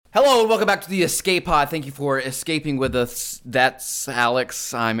Hello and welcome back to the Escape Pod. Thank you for escaping with us. That's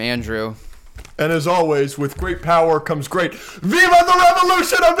Alex. I'm Andrew. And as always, with great power comes great VIVA the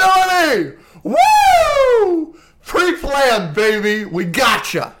Revolution ability! Woo! Pre-planned, baby. We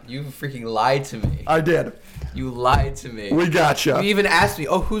gotcha. You freaking lied to me. I did. You lied to me. We gotcha. You even asked me,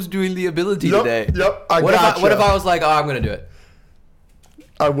 who's doing the ability today? Yep, What if I was like, I'm going to do it?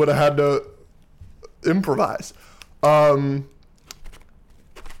 I would have had to improvise.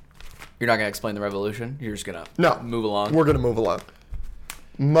 You're not going to explain the revolution? You're just going to move along? We're going to move along.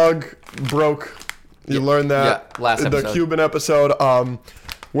 Mug broke. You learned that last episode. The Cuban episode.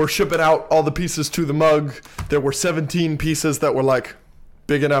 We're shipping out all the pieces to the mug. There were 17 pieces that were like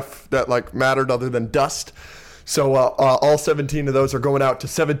big enough that like mattered other than dust. So all 17 of those are going out to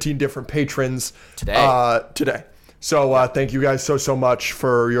 17 different patrons today. So thank you guys so much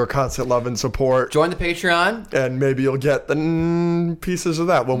for your constant love and support. Join the Patreon. And maybe you'll get the pieces of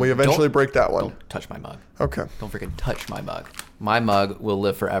that when we eventually break that one. Don't touch my mug. Okay. Don't freaking touch my mug. My mug will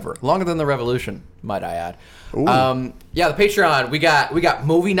live forever. Longer than the revolution, might I add. Ooh. The Patreon. We got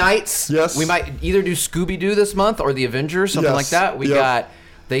movie nights. Yes. We might either do Scooby-Doo this month or the Avengers, something like that. We got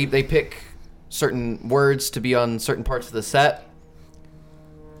they pick certain words to be on certain parts of the set.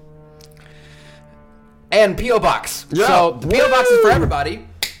 And P.O. Box. Yeah. So the P.O. Box is for everybody.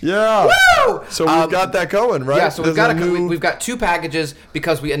 Yeah. Woo! So we've got that going, right? Yeah, so we've got two packages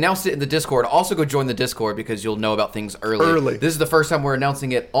because we announced it in the Discord. Also go join the Discord because you'll know about things early. This is the first time we're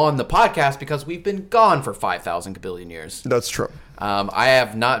announcing it on the podcast because we've been gone for 5,000 kabillion years. That's true. I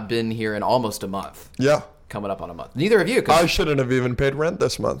have not been here in almost a month. Yeah. Coming up on a month. Neither of you. I shouldn't have even paid rent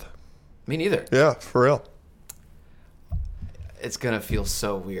this month. Me neither. Yeah, for real. It's going to feel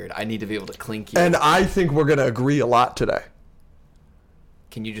so weird. I need to be able to clink you. And I think we're going to agree a lot today.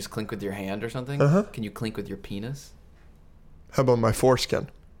 Can you just clink with your hand or something? Uh-huh. Can you clink with your penis? How about my foreskin?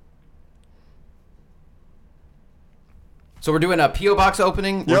 So we're doing a P.O. Box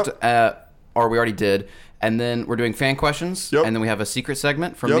opening, Yep. or we already did, and then we're doing fan questions, Yep. and then we have a secret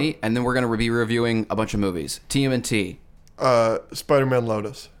segment from me, and then we're going to be reviewing a bunch of movies. TMNT. Spiderman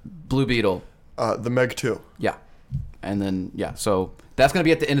Lotus. Blue Beetle. The Meg 2. Yeah. And then, so that's going to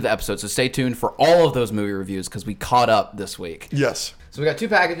be at the end of the episode, so stay tuned for all of those movie reviews because we caught up this week. Yes. So we got two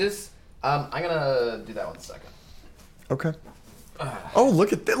packages. I'm going to do that one in a second. Okay. Oh,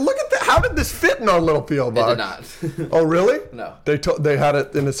 look at that. Look at that. How did this fit in our little P.O. box? It did not. Oh, really? No. They had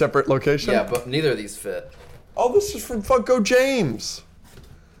it in a separate location? Yeah, but neither of these fit. Oh, this is from Funko James.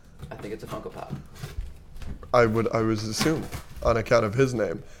 I think it's a Funko Pop. I was assumed on account of his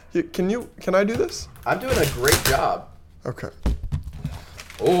name. Can I do this? I'm doing a great job. Okay.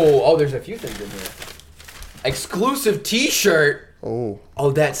 Oh, there's a few things in here. Exclusive T-shirt. Oh,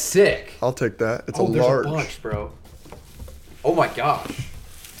 that's sick. I'll take that. It's there's large. a bunch, bro. Oh my gosh.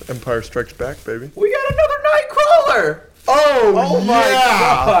 Empire Strikes Back, baby. We got another Nightcrawler. Oh my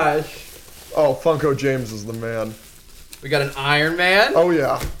gosh. Oh, Funko James is the man. We got an Iron Man. Oh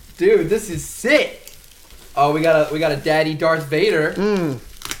yeah. Dude, this is sick. Oh, we got a Daddy Darth Vader.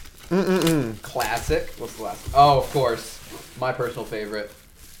 Classic. What's the last? Oh, of course. My personal favorite.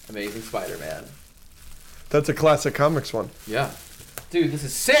 Amazing Spider-Man. That's a classic comics one. Yeah. Dude, this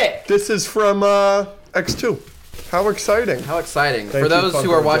is sick. This is from X2. How exciting. How exciting. Thank For those you,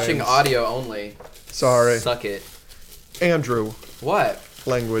 who are Funko watching James. audio only. Sorry. Suck it. Andrew. What?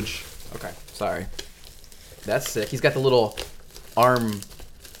 Language. Okay, sorry. That's sick. He's got the little arm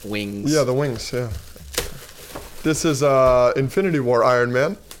wings. Yeah, the wings, yeah. This is Infinity War Iron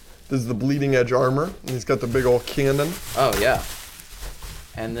Man. This is the bleeding edge armor. And he's got the big old cannon. Oh, yeah.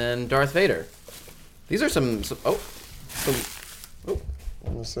 And then Darth Vader. These are some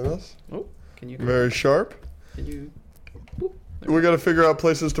Want to see this? Oh, can you... Very sharp. Can you... We got to figure out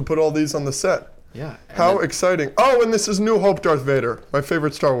places to put all these on the set. Yeah. How exciting. Oh, and this is New Hope Darth Vader. My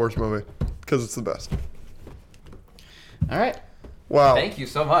favorite Star Wars movie. Because it's the best. All right. Wow. Thank you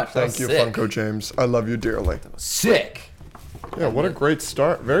so much. Thank you, sick. Funko James. I love you dearly. That was sick. Yeah, what a great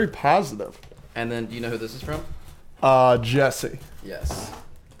start. Very positive. And then, do you know who this is from? Jesse. Yes.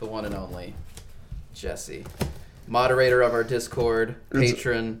 The one and only Jesse. Moderator of our Discord.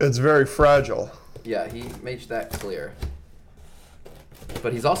 Patron. It's very fragile. Yeah, he made that clear.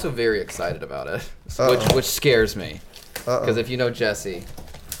 But he's also very excited about it, which scares me. Because if you know Jesse,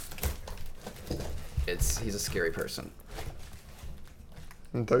 he's a scary person.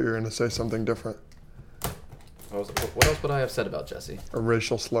 I thought you were going to say something different. What else would I have said about Jesse? A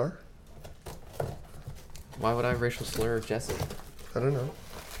racial slur? Why would I racial slur Jesse? I don't know.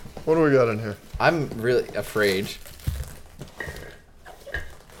 What do we got in here? I'm really afraid.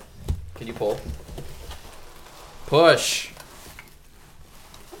 Can you pull? Push.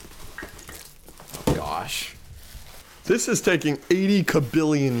 gosh. This is taking 80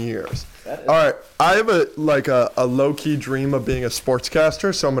 kabillion years. All right, I have a low-key dream of being a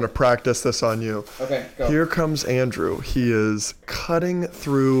sportscaster, so I'm going to practice this on you. Okay, go. Here comes Andrew. He is cutting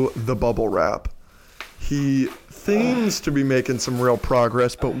through the bubble wrap. He seems to be making some real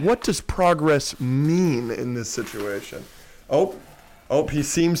progress, but what does progress mean in this situation? Oh, he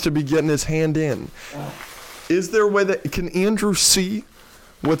seems to be getting his hand in. Is there a way that, can Andrew see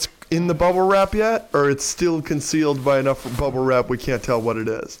what's in the bubble wrap yet? Or it's still concealed by enough bubble wrap we can't tell what it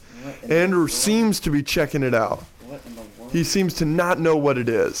is? Andrew seems to be checking it out. What in the world? He seems to not know what it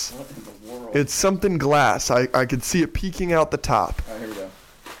is. What in the world? It's something glass. I could see it peeking out the top. All right, here we go.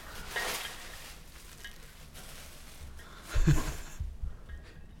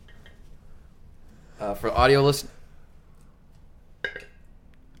 For audio listen.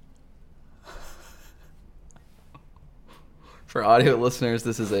 For audio listeners,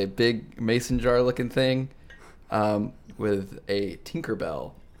 this is a big mason jar looking thing with a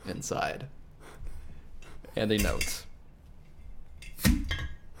Tinkerbell inside and a note.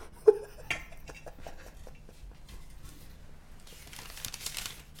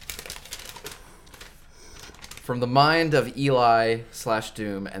 From the mind of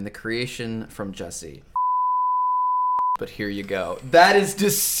Eli/Doom and the creation from Jesse. But here you go. That is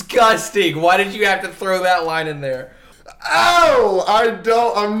disgusting. Why did you have to throw that line in there? Oh,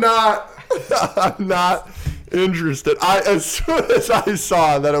 I'm not interested. As soon as I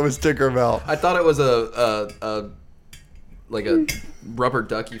saw that it was Tinkerbell. I thought it was a rubber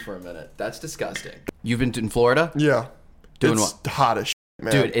ducky for a minute. That's disgusting. You've been in Florida? Yeah. Doing it's what? Hot as shit,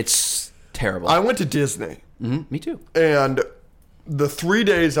 man. Dude, it's terrible. I went to Disney. Mm-hmm, me too. And the 3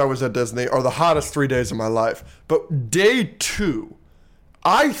 days I was at Disney are the hottest 3 days of my life. But day 2,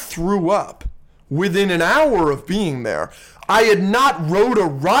 I threw up within an hour of being there. I had not rode a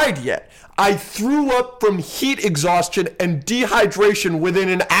ride yet. I threw up from heat exhaustion and dehydration within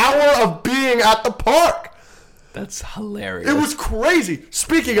an hour of being at the park. That's hilarious. It was crazy.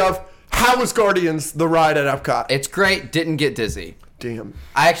 Speaking of, how was Guardians, the ride at Epcot? It's great. Didn't get dizzy. Damn.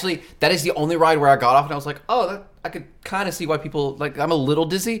 That is the only ride where I got off and I was like, oh, I could kind of see why people, like, I'm a little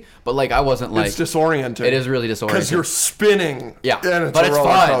dizzy, but, like, I wasn't, like... It's disorienting. It is really disorienting. Because you're spinning. Yeah, and it's but a it's roller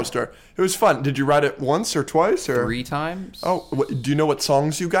fun. coaster. It was fun. Did you ride it once or twice? Or 3 times. Oh, do you know what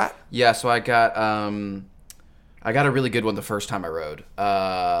songs you got? Yeah, so I got a really good one the first time I rode.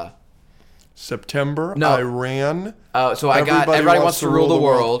 September, No. I ran. So I got Everybody Wants to Rule the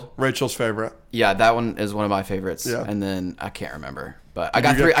World. Rachel's favorite. Yeah, that one is one of my favorites. Yeah. And then I can't remember, but Did I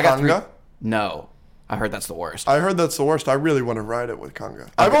got you three. get I got 3. Conga? No, I heard that's the worst. I heard that's the worst. I really want to ride it with Conga.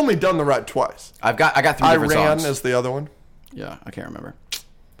 I've only done the ride twice. I got 3 different I ran songs. as the other one. Yeah, I can't remember,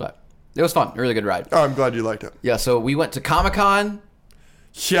 but it was fun. A really good ride. Oh, I'm glad you liked it. Yeah, so we went to Comic-Con.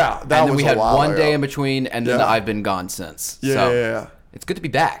 Yeah, that and then was we a had while one ago. day in between, and then Yeah. I've been gone since. Yeah, so yeah. It's good to be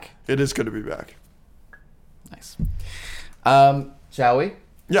back. It is good to be back. Nice. Shall we?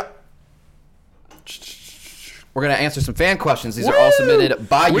 Yeah. We're going to answer some fan questions. These are all submitted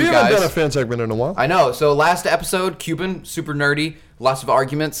by you We guys. haven't done a fan segment in a while. I know. So last episode, Cuban, super nerdy, lots of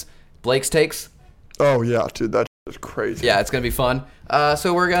arguments. Blake's takes. Oh, yeah, dude, that is crazy. Yeah, it's going to be fun.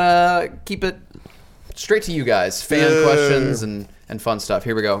 So we're going to keep it straight to you guys. Fan questions and fun stuff.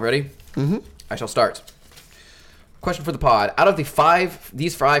 Here we go. Ready? Mm-hmm. I shall start. Question for the pod. Out of these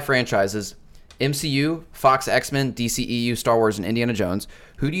five franchises, MCU, Fox, X-Men, DCEU, Star Wars, and Indiana Jones,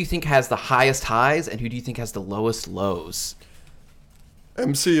 who do you think has the highest highs and who do you think has the lowest lows?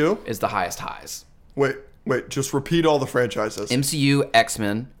 MCU? Is the highest highs. Wait, just repeat all the franchises. MCU,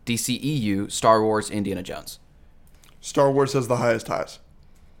 X-Men, DCEU, Star Wars, Indiana Jones. Star Wars has the highest highs.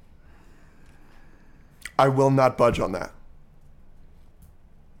 I will not budge on that.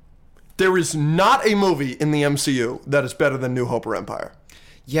 There is not a movie in the MCU that is better than New Hope or Empire.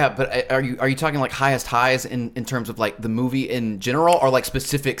 Yeah, but are you talking like highest highs in terms of like the movie in general or like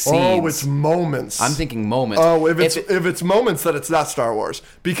specific scenes? Oh, it's moments. I'm thinking moments. Oh, if it's moments, then it's not Star Wars.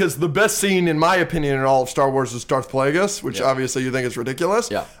 Because the best scene, in my opinion, in all of Star Wars is Darth Plagueis, which obviously you think is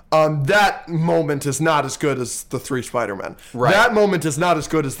ridiculous. Yeah. That moment is not as good as the 3 Spider-Men. Right. That moment is not as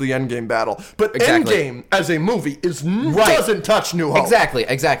good as the Endgame battle. But Exactly. Endgame, as a movie, doesn't touch New Hope.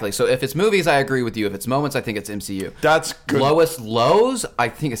 Exactly. So if it's movies, I agree with you. If it's moments, I think it's MCU. That's good. Lowest lows, I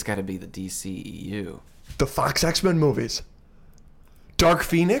think it's got to be the DCEU. The Fox X-Men movies. Dark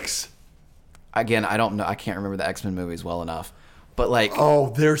Phoenix? Again, I don't know. I can't remember the X-Men movies well enough. But like,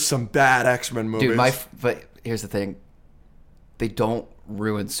 Oh, there's some bad X-Men movies. dude, but here's the thing. They don't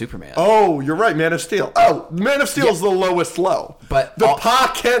ruin Superman. Oh, you're right, Man of Steel. Oh, Man of Steel is the lowest low. But the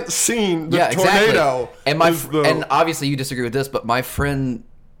Pa Kent scene, the tornado. And obviously you disagree with this, but my friend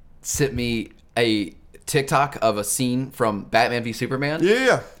sent me a TikTok of a scene from Batman v Superman.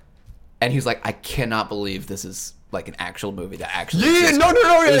 Yeah. And he was like, I cannot believe this is like an actual movie that actually Yeah, exists. no.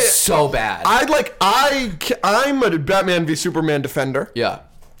 It was so bad. I'm a Batman v Superman defender. Yeah.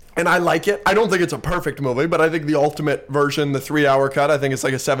 And I like it. I don't think it's a perfect movie, but I think the ultimate version, the 3-hour cut, I think it's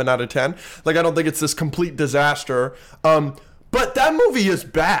like a 7 out of 10. Like, I don't think it's this complete disaster. But that movie is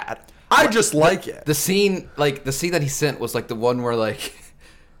bad. I just like it. The scene that he sent was like the one where like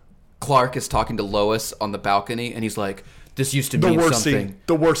Clark is talking to Lois on the balcony, and he's like, "This used to mean something."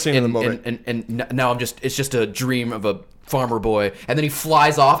 The worst scene in the movie. And now it's just a dream of a farmer boy. And then he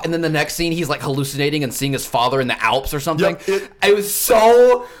flies off, and then the next scene he's like hallucinating and seeing his father in the Alps or something. Yep, it was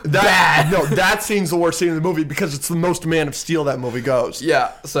so bad. No, that scene's the worst scene in the movie because it's the most Man of Steel that movie goes.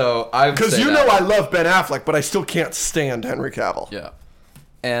 Yeah, so I would because say know I love Ben Affleck, but I still can't stand Henry Cavill. Yeah,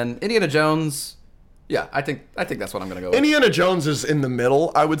 and Indiana Jones. Yeah, I think that's what I'm gonna go with. Indiana Jones is in the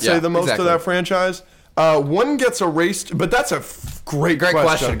middle, I would say, the most of that franchise. One gets erased, but that's a great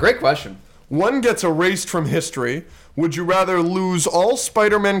question. Great question. One gets erased from history. Would you rather lose all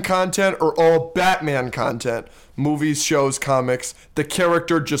Spider-Man content or all Batman content? Movies, shows, comics. The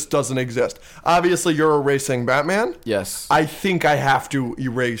character just doesn't exist. Obviously, you're erasing Batman. Yes. I think I have to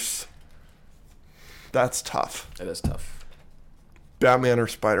erase. That's tough. It is tough. Batman or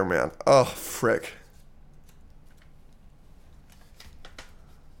Spider-Man? Oh, frick.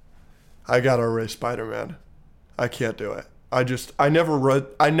 I gotta erase Spider-Man. I can't do it. I never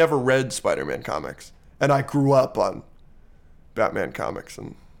read Spider-Man comics, and I grew up on Batman comics,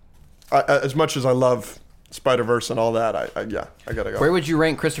 and as much as I love Spider-Verse and all that, I gotta go. Where would you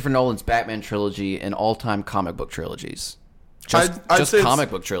rank Christopher Nolan's Batman trilogy in all-time comic book trilogies? Just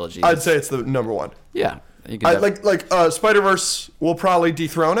comic book trilogies. I'd say it's the number one. Yeah, Spider-Verse will probably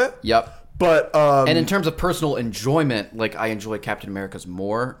dethrone it. Yep. But and in terms of personal enjoyment, like I enjoy Captain America's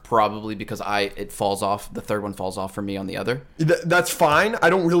more, probably because it falls off. The third one falls off for me on the other. That's fine. I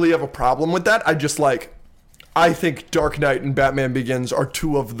don't really have a problem with that. I think Dark Knight and Batman Begins are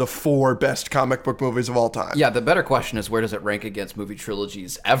two of the 4 best comic book movies of all time. Yeah, the better question is where does it rank against movie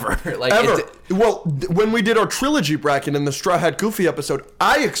trilogies ever? When we did our trilogy bracket in the Straw Hat Goofy episode,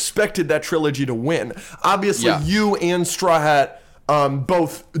 I expected that trilogy to win. Obviously, you and Straw Hat.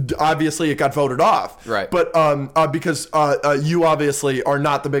 Both, obviously, it got voted off. Right. But because you obviously are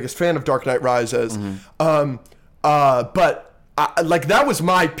not the biggest fan of Dark Knight Rises. Mm-hmm. That was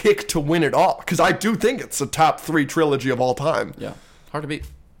my pick to win it all. Because I do think it's a top 3 trilogy of all time. Yeah. Hard to beat.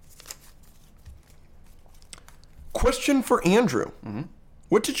 Question for Andrew. Mm-hmm.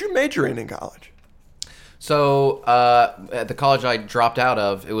 What did you major in college? So, at the college I dropped out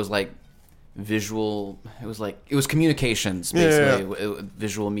of, it was like visual, it was communications, basically.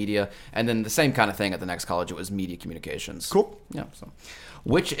 Visual media, and then the same kind of thing at the next college. It was media communications. Cool. Yeah. So,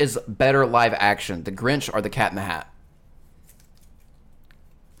 which is better live action, The Grinch or The Cat in the Hat?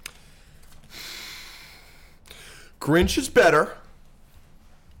 Grinch is better.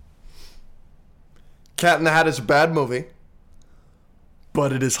 Cat in the Hat is a bad movie,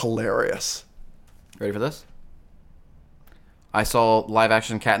 but it is hilarious. Ready for this? I saw live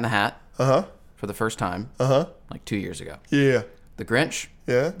action Cat in the Hat. Uh-huh. For the first time. Uh-huh. Like 2 years ago. Yeah. The Grinch.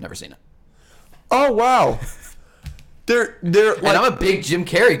 Yeah. Never seen it. Oh, wow. They're like, and I'm a big Jim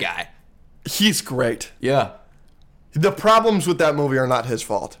Carrey guy. He's great. Yeah. The problems with that movie are not his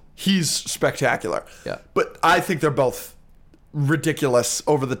fault. He's spectacular. Yeah. But I think they're both ridiculous,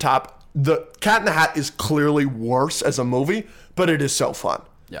 over the top. The Cat in the Hat is clearly worse as a movie, but it is so fun.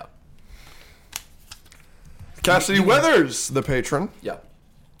 Yeah. Cassidy Weathers, the patron. Yeah.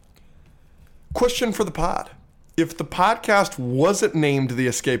 Question for the pod. If the podcast wasn't named the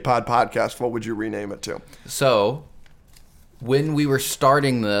Escape Pod Podcast, what would you rename it to? So, when we were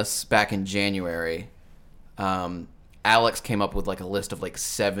starting this back in January, Alex came up with like a list of like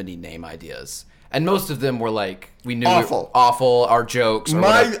 70 name ideas. And most of them were like, we knew awful, our jokes.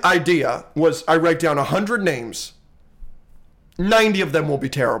 My idea was I write down 100 names. 90 of them will be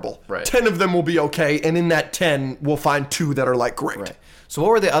terrible. Right. 10 of them will be okay. And in that 10, we'll find 2 that are like great. Right. So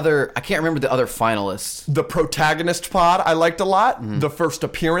what were the other, I can't remember the other finalists. The protagonist pod I liked a lot. Mm-hmm. The first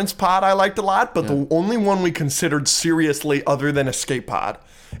appearance pod I liked a lot. But the only one we considered seriously other than Escape Pod.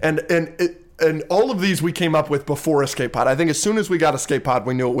 And all of these we came up with before Escape Pod. I think as soon as we got Escape Pod,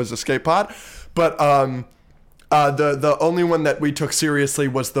 we knew it was Escape Pod. But the only one that we took seriously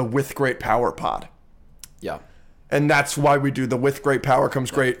was the With Great Power Pod. Yeah. And that's why we do the With Great Power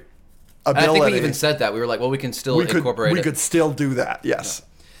Comes Great Ability. And I think we even said that. We were like, well, we can still incorporate it. We could still do that, yes.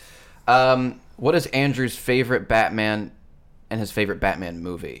 Yeah. What is Andrew's favorite Batman and his favorite Batman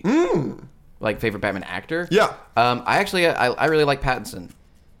movie? Like favorite Batman actor? Yeah. I really like Pattinson.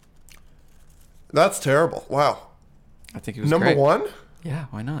 That's terrible. Wow. I think he was Number great. one? Yeah,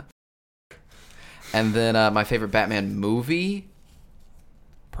 why not? And then my favorite Batman movie,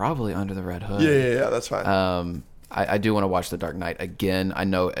 probably Under the Red Hood. Yeah, that's fine. I do want to watch The Dark Knight again. I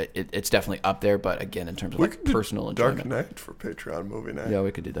know it's definitely up there, but again, in terms of like personal enjoyment. Dark Knight for Patreon movie night. Yeah,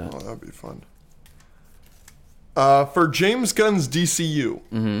 we could do that. Oh, that'd be fun. For James Gunn's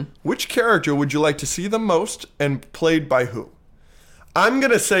DCU, which character would you like to see the most and played by who? I'm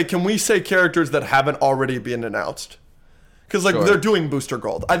going to say, can we say characters that haven't already been announced? Because like they're doing Booster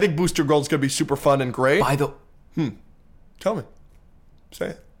Gold. I think Booster Gold's going to be super fun and great. By the... Tell me. Say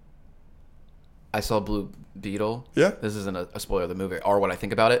it. I saw Blue Beetle. Yeah. This isn't a spoiler of the movie or what I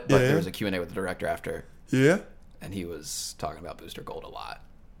think about it, but there was a Q&A with the director after. Yeah? And he was talking about Booster Gold a lot.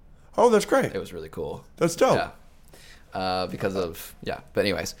 Oh, that's great. It was really cool. That's dope. Yeah. Because of... Yeah. But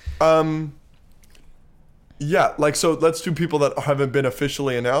anyways. Yeah, like, so let's do people that haven't been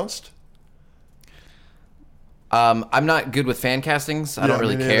officially announced. I'm not good with fan castings. I don't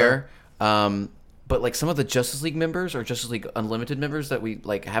really me care. But like some of the Justice League members or Justice League Unlimited members that we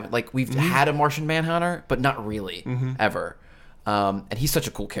like haven't like we've had a Martian Manhunter, but not really ever. And he's such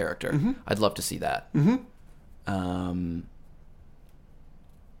a cool character. I'd love to see that.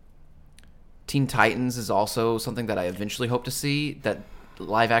 Teen Titans is also something that I eventually hope to see. That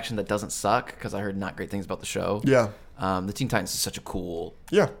live action that doesn't suck because I heard not great things about the show. Yeah. The Teen Titans is such a cool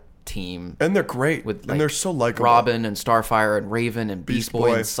team. And they're great. With, and they're so likable. Robin and Starfire and Raven and Beast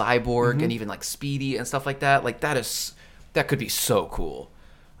Boy and Cyborg and even like Speedy and stuff like that. Like that could be so cool.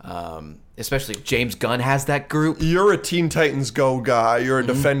 Especially if James Gunn has that group. You're a Teen Titans Go guy. You're a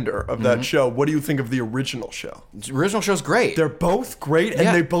defender of that show. What do you think of the original show? The original show's great. They're both great,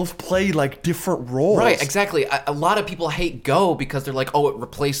 and they both play like different roles. Right, exactly. A lot of people hate Go because they're like, oh, it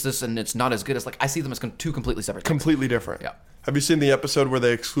replaced this and it's not as good as like I see them as two completely separate things. Completely different. Yeah. Have you seen the episode where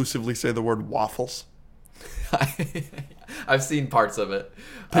they exclusively say the word waffles? I've seen parts of it.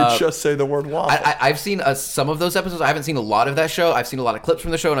 They just say the word waffle. I've seen some of those episodes. I haven't seen a lot of that show. I've seen a lot of clips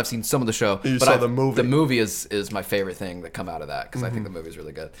from the show, and I've seen some of the show. You saw the movie. The movie is my favorite thing that come out of that because I think the movie is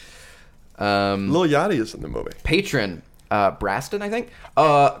really good. Lil Yachty is in the movie. Patron Braston, I think.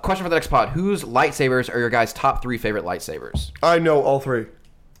 Question for the next pod. Whose lightsabers are your guys' top 3 favorite lightsabers? I know all 3.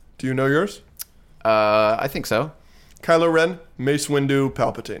 Do you know yours? I think so. Kylo Ren, Mace Windu,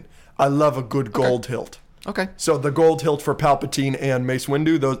 Palpatine. I love a good gold hilt. Okay. So the gold hilt for Palpatine and Mace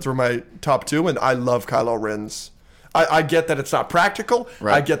Windu, those are my top 2, and I love Kylo Ren's. I get that it's not practical.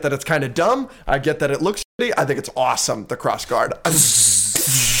 Right. I get that it's kind of dumb. I get that it looks shitty. I think it's awesome, the cross guard.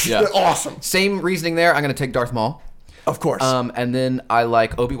 Yeah. Awesome. Same reasoning there. I'm going to take Darth Maul. Of course. And then I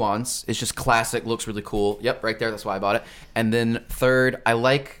like Obi-Wan's. It's just classic, looks really cool. Yep, right there. That's why I bought it. And then third, I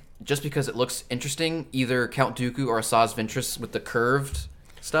like, just because it looks interesting, either Count Dooku or Asajj Ventress with the curved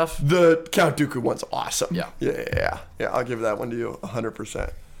stuff. The Count Dooku one's awesome. Yeah. Yeah, I'll give that one to you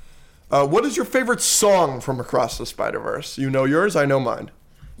 100%. What is your favorite song from Across the Spider-Verse? You know yours, I know mine.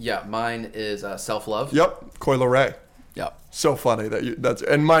 Yeah, mine is Self-Love. Yep, Coil Ray. Yep. So funny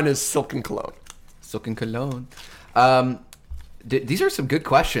and mine is Silken Cologne. Silken Cologne. These are some good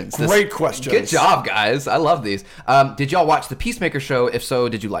questions. Great questions. Good job, guys. I love these. Did y'all watch the Peacemaker show? If so,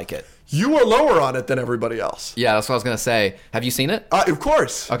 did you like it? You were lower on it than everybody else. Yeah, that's what I was going to say. Have you seen it? Of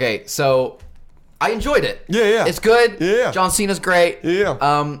course. Okay, so I enjoyed it. Yeah. It's good. Yeah. John Cena's great.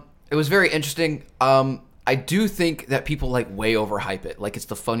 Yeah. It was very interesting. I do think that people like way overhype it. Like it's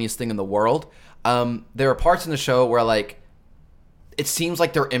the funniest thing in the world. There are parts in the show where like it seems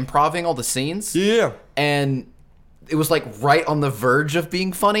like they're improvising all the scenes. Yeah. And it was like right on the verge of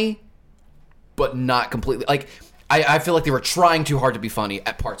being funny, but not completely. Like I feel like they were trying too hard to be funny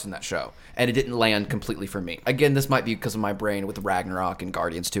at parts in that show, and it didn't land completely for me. Again, this might be because of my brain with Ragnarok and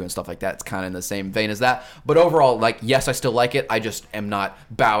Guardians 2 and stuff like that. It's kind of in the same vein as that. But overall, like, yes, I still like it. I just am not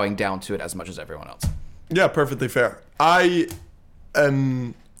bowing down to it as much as everyone else. Yeah, perfectly fair.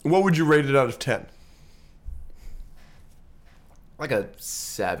 What would you rate it out of 10? Like a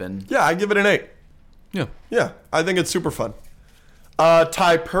 7. Yeah, I give it an 8. Yeah. Yeah, I think it's super fun.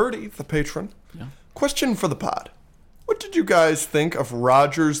 Ty Purdy, the patron. Yeah. Question for the pod. What did you guys think of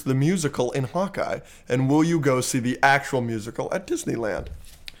Rogers the Musical in Hawkeye? And will you go see the actual musical at Disneyland?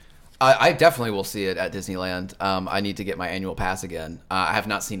 I definitely will see it at Disneyland. I need to get my annual pass again. I have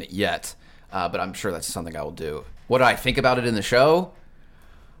not seen it yet, but I'm sure that's something I will do. What did I think about it in the show?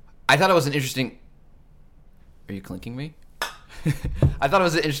 I thought it was an interesting... Are you clinking me? I thought it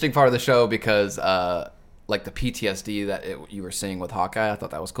was an interesting part of the show because, like, the PTSD that you were seeing with Hawkeye, I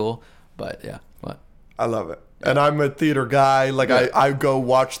thought that was cool. But, yeah, what? I love it. And I'm a theater guy. Like, I go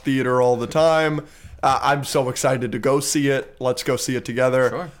watch theater all the time. I'm so excited to go see it. Let's go see it together.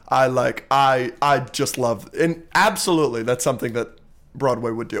 Sure. I just love, and absolutely that's something that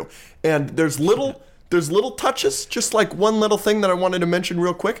Broadway would do. And there's little touches, just like one little thing that I wanted to mention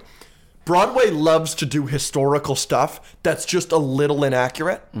real quick. Broadway loves to do historical stuff that's just a little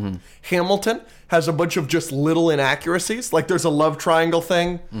inaccurate. Hamilton has a bunch of just little inaccuracies. Like there's a love triangle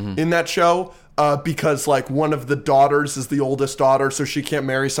thing in that show because like one of the daughters is the oldest daughter, so she can't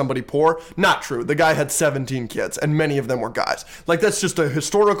marry somebody poor. Not true. The guy had 17 kids, and many of them were guys. Like that's just a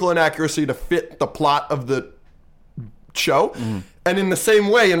historical inaccuracy to fit the plot of the show. And in the same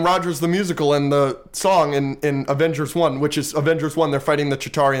way, in Rogers the Musical and the song in Avengers 1, which is Avengers 1, they're fighting the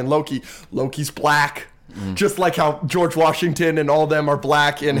Chitauri and Loki. Loki's black. Just like how George Washington and all them are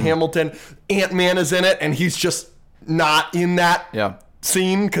black in Hamilton. Ant-Man is in it, and he's just not in that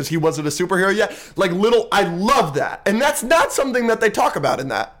scene because he wasn't a superhero yet. Like I love that. And that's not something that they talk about in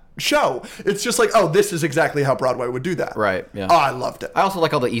that show. It's just like, oh, this is exactly how Broadway would do that. Right. Yeah. Oh, I loved it. I also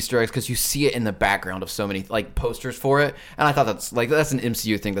like all the Easter eggs because you see it in the background of so many like posters for it, and I thought that's an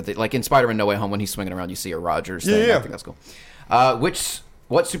MCU thing that they, like in Spider-Man No Way Home when he's swinging around, you see a Rogers thing. Yeah. I think that's cool.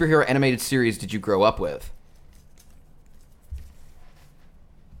 What superhero animated series did you grow up with?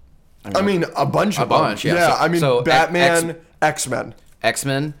 I mean, a bunch of them. Yeah. I mean, so Batman, X-Men.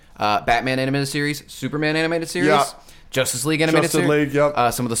 X-Men, Batman animated series, Superman animated series. Yeah. Justice League animated series. League,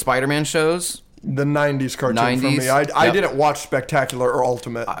 yep. Some of the Spider-Man shows. The 90s cartoon for me. I didn't watch Spectacular or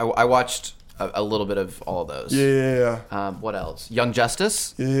Ultimate. I watched a little bit of all of those. Yeah. What else? Young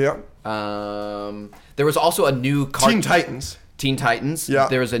Justice. Yeah. There was also a new Teen Titans. Teen Titans. Yeah.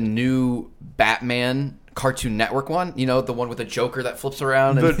 There was a new Batman Cartoon Network one. You know, the one with the Joker that flips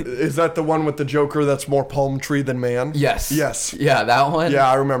around. Is that the one with the Joker that's more palm tree than man? Yes. Yes. Yeah, that one. Yeah,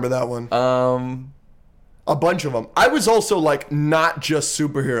 I remember that one. A bunch of them. I was also like not just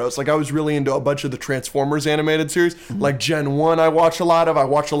superheroes. Like I was really into a bunch of the Transformers animated series. Like Gen 1 I watch a lot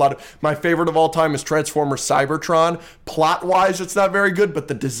of. My favorite of all time is Transformers Cybertron. Plot-wise it's not very good, but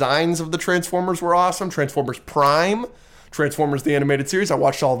the designs of the Transformers were awesome. Transformers Prime. Transformers the animated series. I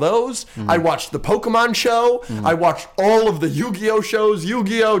watched all those. I watched the Pokemon show. I watched all of the Yu-Gi-Oh shows.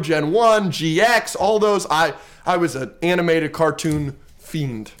 Yu-Gi-Oh, Gen 1, GX, all those. I was an animated cartoon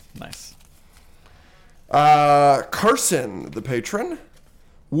fiend. Nice. Carson, the patron.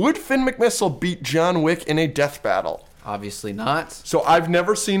 Would Finn McMissile beat John Wick in a death battle? Obviously not. So I've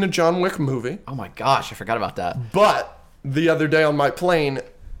never seen a John Wick movie. Oh my gosh, I forgot about that. But the other day on my plane,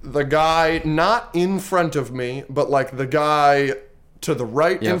 the guy not in front of me, but like the guy to the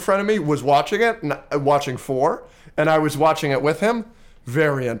right in front of me was watching it, watching 4, and I was watching it with him.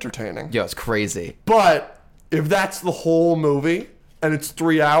 Very entertaining. Yo, it's crazy. But if that's the whole movie and it's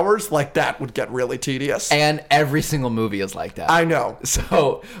 3 hours, like that would get really tedious. And every single movie is like that. I know.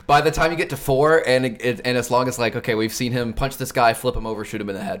 So by the time you get to 4, and as long as like, okay, we've seen him punch this guy, flip him over, shoot him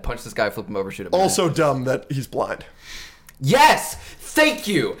in the head, punch this guy, flip him over, shoot him in the head. Also dumb that he's blind. Yes! Thank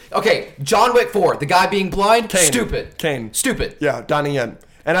you! Okay, John Wick 4, the guy being blind, stupid. Kane. Stupid. Yeah, Donnie Yen.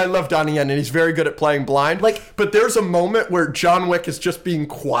 And I love Donnie Yen, and he's very good at playing blind. But there's a moment where John Wick is just being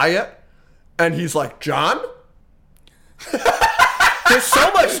quiet, and he's like, John? There's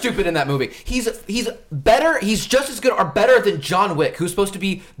so much stupid in that movie. He's better, he's just as good or better than John Wick, who's supposed to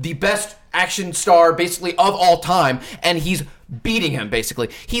be the best action star basically of all time, and he's beating him basically.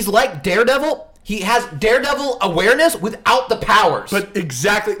 He's like Daredevil. He has Daredevil awareness without the powers. But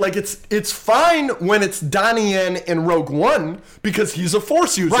exactly, like it's fine when it's Donnie Yen in Rogue One because he's a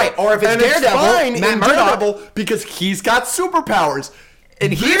Force user. Right, or if it's Daredevil, it's fine Matt in Murdock, Daredevil because he's got superpowers.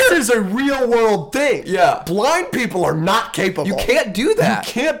 And this is a real world thing. Yeah. Blind people are not capable. You can't do that.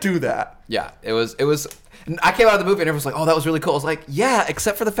 You can't do that. Yeah, it was. I came out of the movie and everyone was like, "Oh, that was really cool." I was like, "Yeah,"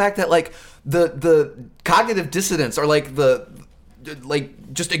 except for the fact that like the cognitive dissonance or like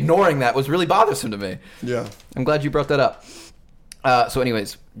just ignoring that was really bothersome to me. Yeah. I'm glad you brought that up. So,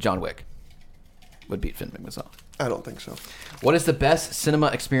 anyways, John Wick would beat Finn McMissile. I don't think so. What is the best cinema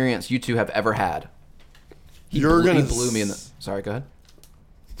experience you two have ever had? He blew me in the. Sorry, go ahead.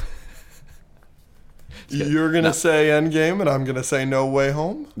 You're gonna say Endgame, and I'm gonna say No Way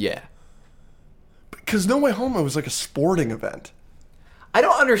Home. Yeah. Because No Way Home, it was like a sporting event. I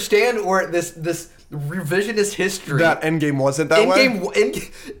don't understand where this revisionist history. That Endgame wasn't that way?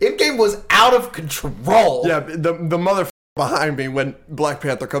 Endgame was out of control. Yeah, the motherfucker behind me when Black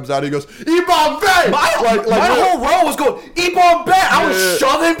Panther comes out, he goes, "Ibombe!" My whole row was going, "Ibombe!" I was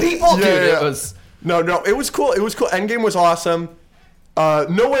shoving people, dude. Yeah. It was... No, it was cool. It was cool. Endgame was awesome.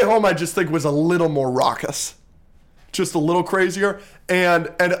 No Way Home, I just think, was a little more raucous. Just a little crazier. And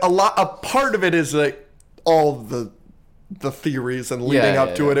a part of it is like all the theories and leading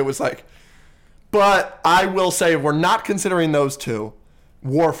up to it. It was like, But I will say, if we're not considering those two,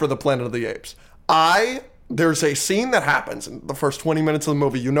 War for the Planet of the Apes. There's a scene that happens in the first 20 minutes of the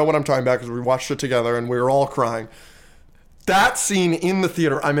movie. You know what I'm talking about because we watched it together and we were all crying. That scene in the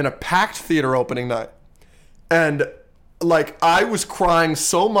theater, I'm in a packed theater opening night. And like I was crying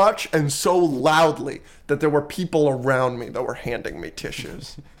so much and so loudly that there were people around me that were handing me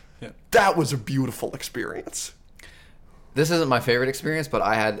tissues. Yeah. That was a beautiful experience. This isn't my favorite experience, but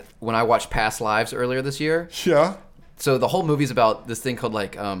I had when I watched Past Lives earlier this year. Yeah. So the whole movie's about this thing called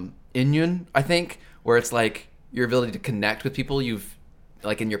like Inyun, I think, where it's like your ability to connect with people you've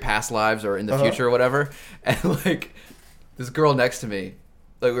like in your past lives or in the future or whatever. And like this girl next to me,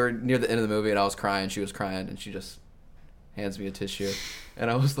 like we were near the end of the movie and I was crying, she was crying, and she just hands me a tissue, and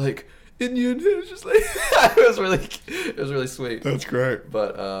I was like, Inyun. It was just like it was really sweet. That's great.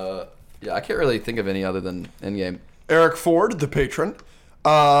 But yeah, I can't really think of any other than Endgame. Eric Ford, the patron.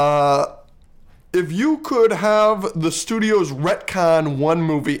 If you could have the studios retcon one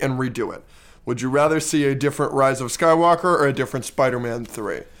movie and redo it, would you rather see a different Rise of Skywalker or a different Spider-Man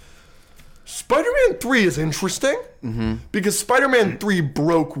 3? Spider-Man 3 is interesting because Spider-Man 3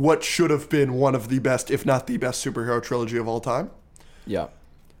 broke what should have been one of the best, if not the best, superhero trilogy of all time. Yeah.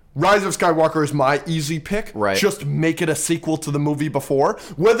 Rise of Skywalker is my easy pick. Right. Just make it a sequel to the movie before,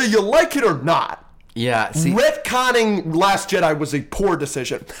 whether you like it or not. Yeah, see, retconning Last Jedi was a poor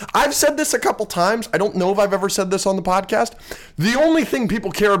decision. I've said this a couple times. I don't know if I've ever said this on the podcast. The only thing people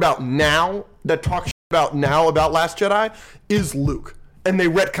care about now, that talk about now about Last Jedi, is Luke. And they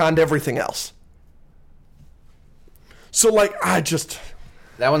retconned everything else. So, like,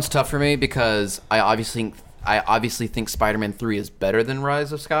 that one's tough for me because I obviously think Spider-Man 3 is better than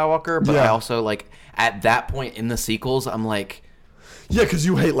Rise of Skywalker, but I also, like, at that point in the sequels, I'm like... Yeah, because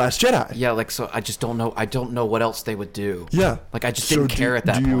you hate Last Jedi. Yeah, like, so I just don't know. I don't know what else they would do. Yeah. Like, I just didn't care at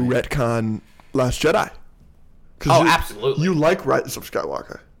that point. Do you retcon Last Jedi? Oh, absolutely. You like Rise of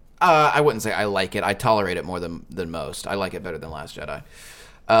Skywalker. I wouldn't say I like it. I tolerate it more than most. I like it better than Last Jedi.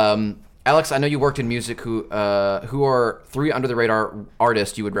 Alex, I know you worked in music. Who are 3 under-the-radar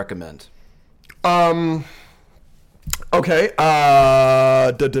artists you would recommend? Okay.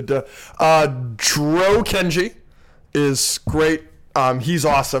 Dro Kenji is great. He's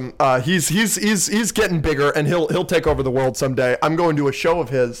awesome. He's getting bigger, and he'll take over the world someday. I'm going to a show of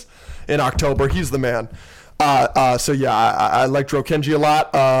his in October. He's the man. So yeah, I like Dro Kenji a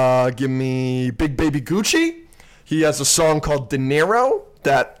lot. Give me Big Baby Gucci. He has a song called Dinero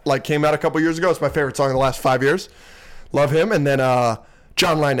that like came out a couple years ago. It's my favorite song in the last 5 years. Love him. And then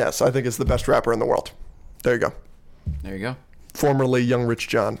John Linus, I think, is the best rapper in the world. There you go. There you go. Formerly Young Rich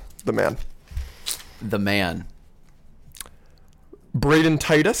John, the man. The man. Braden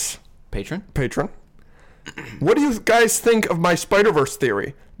Titus. Patron. What do you guys think of my Spider-Verse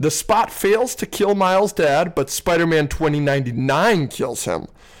theory? The Spot fails to kill Miles' dad, but Spider-Man 2099 kills him.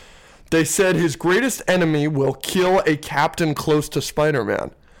 They said his greatest enemy will kill a captain close to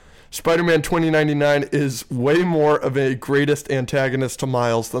Spider-Man. Spider-Man 2099 is way more of a greatest antagonist to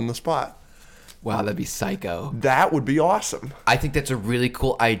Miles than the Spot. Wow, that'd be psycho. That would be awesome. I think that's a really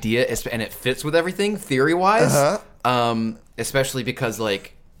cool idea, and it fits with everything theory-wise. Especially because,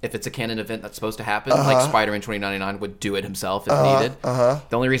 like, if it's a canon event that's supposed to happen, like Spider-Man 2099 would do it himself if needed. The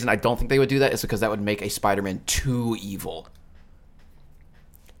only reason I don't think they would do that is because that would make a Spider-Man too evil.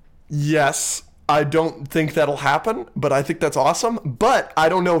 Yes, I don't think that'll happen, but I think that's awesome. But I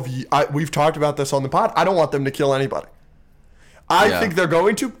don't know if we've talked about this on the pod. I don't want them to kill anybody. I think they're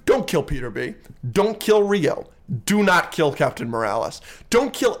going to. Don't kill Peter B. Don't kill Rio. Do not kill Captain Morales.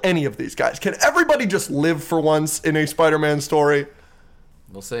 Don't kill any of these guys. Can everybody just live for once in a Spider-Man story?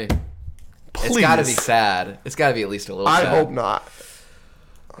 We'll see. Please. It's got to be sad. It's got to be at least a little sad. I hope not.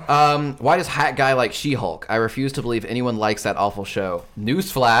 Why does Hat Guy like She-Hulk? I refuse to believe anyone likes that awful show.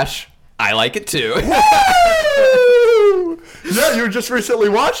 Newsflash, I like it too. Yeah, you just recently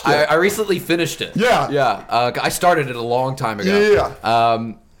watched it. I recently finished it. Yeah. Yeah. I started it a long time ago.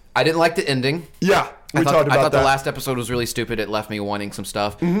 Yeah. I didn't like the ending. Yeah. I thought the last episode was really stupid. It left me wanting some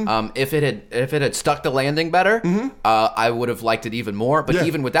stuff. If it had stuck the landing better, I would have liked it even more. But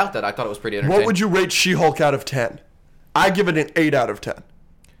even without that, I thought it was pretty entertaining. What would you rate She-Hulk out of 10? I give it an 8 out of 10.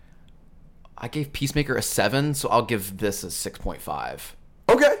 I gave Peacemaker a 7, so I'll give this a 6.5.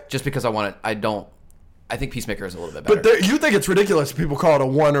 Okay. Just because I think Peacemaker is a little bit better. But you think it's ridiculous if people call it a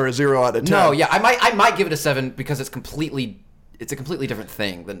 1 or a 0 out of 10. No, yeah, I might give it a 7 because it's a completely different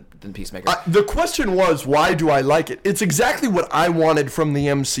thing than Peacemaker. The question was, why do I like it? It's exactly what I wanted from the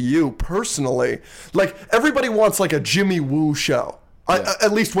MCU, personally. Like, everybody wants, like, a Jimmy Woo show.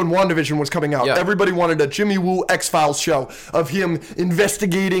 At least when WandaVision was coming out. Yeah. Everybody wanted a Jimmy Woo X-Files show of him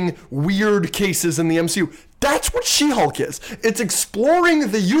investigating weird cases in the MCU. That's what She-Hulk is. It's exploring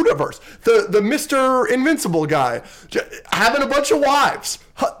the universe. The Mr. Invincible guy. Having a bunch of wives.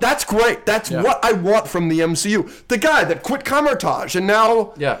 That's great. That's what I want from the MCU. The guy that quit Kamertage and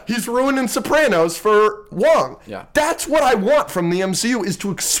now he's ruining Sopranos for Wong. Yeah. That's what I want from the MCU, is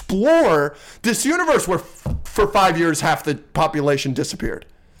to explore this universe where for 5 years half the population disappeared.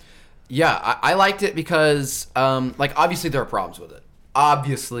 Yeah, I liked it because, obviously there are problems with it.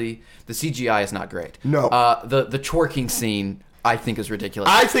 Obviously, the CGI is not great. No. The twerking scene, I think, is ridiculous.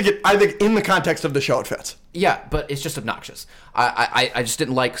 I think in the context of the show it fits. Yeah, but it's just obnoxious. I just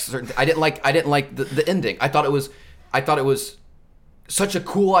didn't like certain. I didn't like the ending. I thought it was such a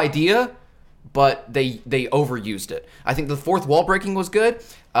cool idea, but they overused it. I think the fourth wall breaking was good.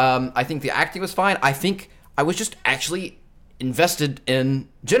 I think the acting was fine. I think I was just actually invested in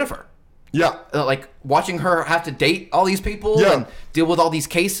Jennifer. Yeah. Watching her have to date all these people and deal with all these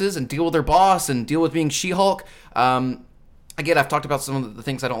cases and deal with her boss and deal with being She-Hulk. Again, I've talked about some of the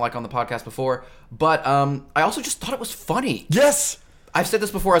things I don't like on the podcast before, but I also just thought it was funny. Yes. I've said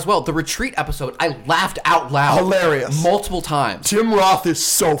this before as well. The Retreat episode, I laughed out loud. Hilarious. Multiple times. Tim Roth is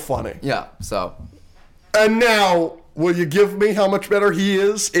so funny. Yeah, so. And now, will you give me how much better he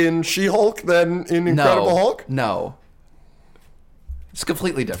is in She-Hulk than in Incredible Hulk? No. It's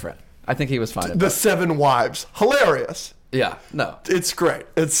completely different. I think he was fine. The 7 Wives. Hilarious. Yeah, no. It's great.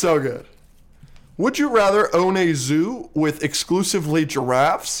 It's so good. Would you rather own a zoo with exclusively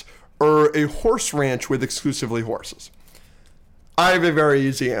giraffes or a horse ranch with exclusively horses? I have a very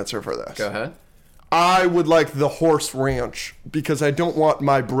easy answer for this. Go ahead. I would like the horse ranch because I don't want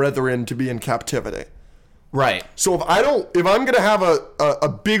my brethren to be in captivity. Right. So if I'm going to have a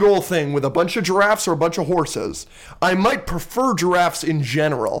big old thing with a bunch of giraffes or a bunch of horses, I might prefer giraffes in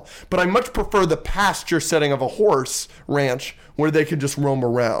general, but I much prefer the pasture setting of a horse ranch where they can just roam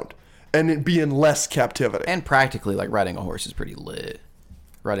around and it be in less captivity. And practically, riding a horse is pretty lit.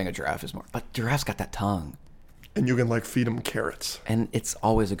 Riding a giraffe is more. But giraffe's got that tongue. And you can feed them carrots. And it's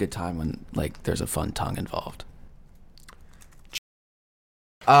always a good time when there's a fun tongue involved.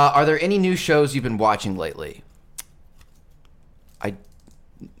 Are there any new shows you've been watching lately?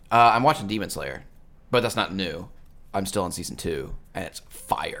 I'm watching Demon Slayer, but that's not new. I'm still on season 2, and it's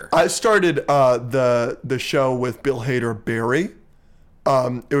fire. I started the show with Bill Hader, Barry.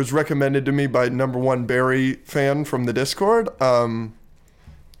 It was recommended to me by #1 Barry fan from the Discord.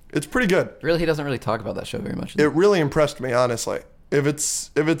 It's pretty good. Really, he doesn't really talk about that show very much. It really impressed me, honestly. If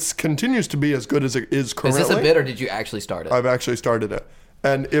it's continues to be as good as it is currently. Is this a bit, or did you actually start it? I've actually started it.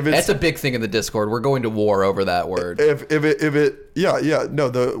 And if it's that's a big thing in the Discord. We're going to war over that word. No, the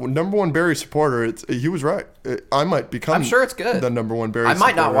 #1 Barry supporter, he was right. I might become. I'm sure it's good. The #1 Barry. I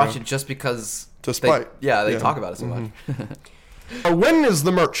might not watch it just because. Despite, they talk about it so much. When is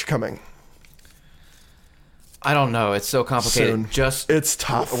the merch coming? I don't know. It's so complicated. Soon. It's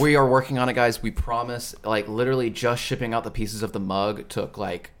tough. We are working on it, guys. We promise. Literally, just shipping out the pieces of the mug took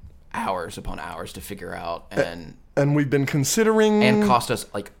hours upon hours to figure out, and we've been considering, and cost us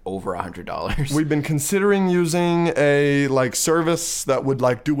over $100. We've been considering using a service that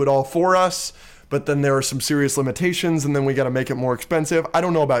would do it all for us, but then there are some serious limitations, and then we got to make it more expensive. I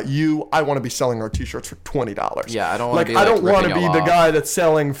don't know about you. I want to be selling our t-shirts for $20. Yeah, I don't want to be I don't want to be the guy that's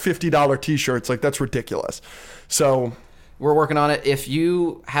selling $50 t-shirts. That's ridiculous. So we're working on it. If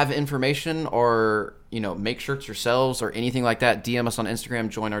you have information or make shirts yourselves or anything like that, DM us on Instagram,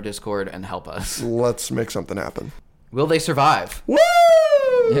 join our Discord, and help us. Let's make something happen. Will they survive? Woo!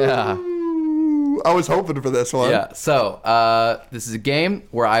 Yeah. I was hoping for this one. Yeah. So this is a game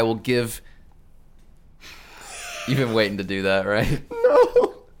where I will give. You've been waiting to do that, right?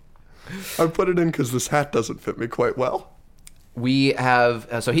 No. I put it in because this hat doesn't fit me quite well. We have,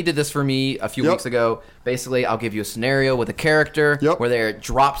 so he did this for me a few weeks ago. Basically, I'll give you a scenario with a character where they're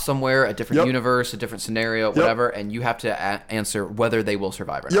dropped somewhere, a different universe, a different scenario, whatever, and you have to answer whether they will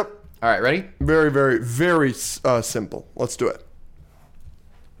survive or not. Yep. All right, ready? Very, very, very simple. Let's do it.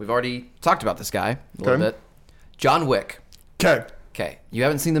 We've already talked about this guy a little bit. John Wick. Okay. You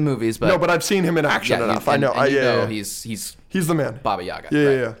haven't seen the movies, but... No, but I've seen him in action enough. I know. He's the man. Baba Yaga.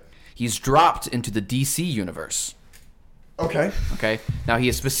 Yeah. He's dropped into the DC universe. Okay. Now, he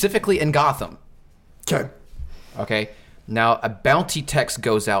is specifically in Gotham. Okay. Now, a bounty text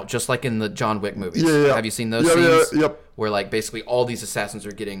goes out, just like in the John Wick movies. Yeah. Have you seen those scenes? Yep. Where, basically all these assassins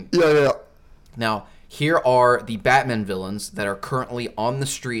are getting... Yeah. Now, here are the Batman villains that are currently on the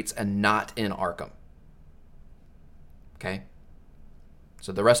streets and not in Arkham. Okay?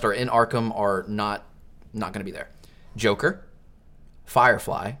 So the rest are in Arkham, are not going to be there. Joker,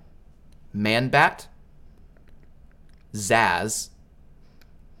 Firefly, Man-Bat, Zaz,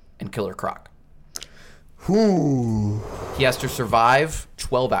 and Killer Croc. Ooh. He has to survive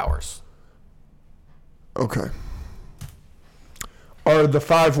 12 hours. Okay. Are the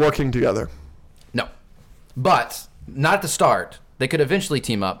 5 working together? No. But not at the start. They could eventually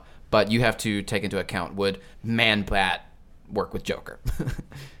team up, but you have to take into account, would Man-Bat work with Joker?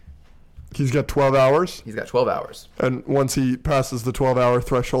 He's got 12 hours? He's got 12 hours. And once he passes the 12-hour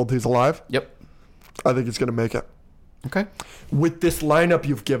threshold, he's alive? Yep. I think he's going to make it. Okay. With this lineup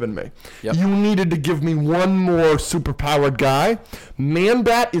you've given me, Yep. you needed to give me one more superpowered guy.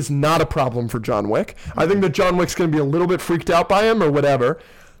 Man-Bat is not a problem for John Wick. I think that John Wick's going to be a little bit freaked out by him or whatever.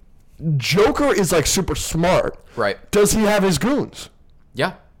 Joker is like super smart. Right. Does he have his goons?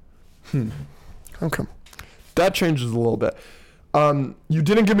 Yeah. Okay. That changes a little bit. You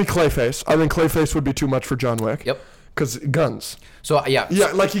didn't give me Clayface. I think Clayface would be too much for John Wick. Yep. Because guns. So, yeah.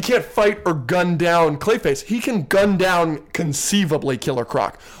 Yeah, like he can't fight or gun down Clayface. He can gun down conceivably Killer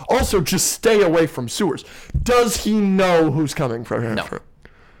Croc. Also, just stay away from sewers. Does he know who's coming for him? No.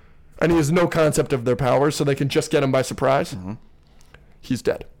 And he has no concept of their powers, so they can just get him by surprise? Mm-hmm. He's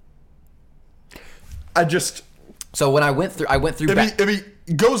dead. So when I went through If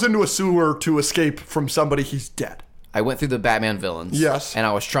he goes into a sewer to escape from somebody, he's dead. I went through the Batman villains. Yes. And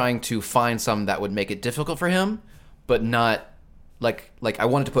I was trying to find some that would make it difficult for him, but not like I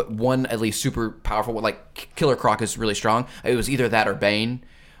wanted to put one at least super powerful one. Like Killer Croc is really strong. It was either that or Bane.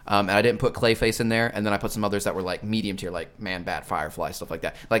 And I didn't put Clayface in there, and then I put some others that were like medium tier, like Man-Bat, Firefly, stuff like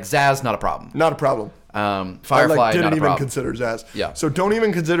that. Like Zaz, not a problem. Not a problem. Firefly, I didn't not a even problem. consider Zaz. Yeah. So don't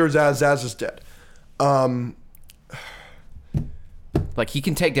even consider Zaz. Zaz is dead. Like he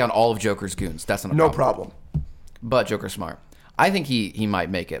can take down all of Joker's goons. That's not a No problem. problem. But Joker's smart. I think he might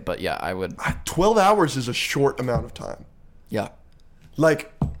make it, but yeah, I would. 12 hours is a short amount of time. Yeah.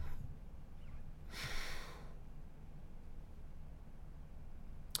 Like,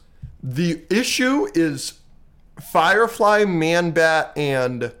 the issue is Firefly, Man-Bat,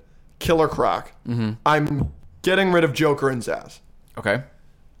 and Killer Croc. Mm-hmm. I'm getting rid of Joker and Zaz. Okay.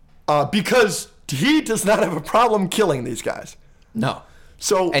 Because he does not have a problem killing these guys. No.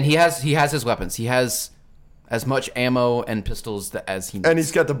 So And he has his weapons. He has as much ammo and pistols as he needs. and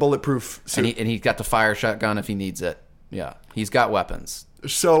he's got the bulletproof suit. And he's got the fire shotgun if he needs it. Yeah. He's got weapons.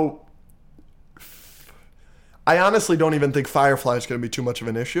 So I honestly don't even think Firefly is going to be too much of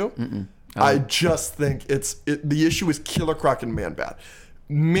an issue. I just think the issue is Killer Croc and Man-Bat.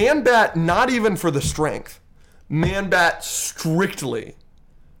 Man-Bat, not even for the strength. Man-Bat strictly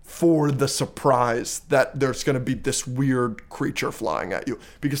for the surprise that there's going to be this weird creature flying at you.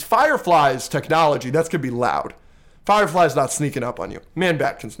 Because Firefly's technology, that's going to be loud. Firefly's not sneaking up on you.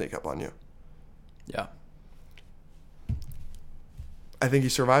 Man-Bat can sneak up on you. Yeah. I think he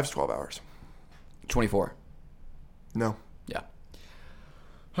survives 12 hours. 24. No. Yeah.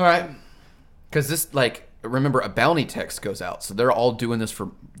 All right. Because this, remember, a bounty text goes out. So they're all doing this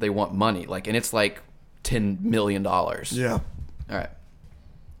they want money. And it's like $10 million. Yeah. All right.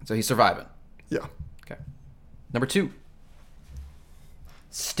 So he's surviving. Yeah. Okay. Number 2.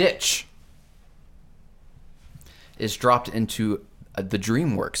 Stitch is dropped into the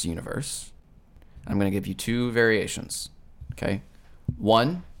DreamWorks universe. I'm going to give you 2 variations. Okay.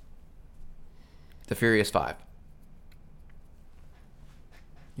 1, the Furious 5.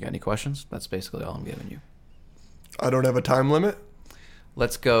 You got any questions? That's basically all I'm giving you. I don't have a time limit.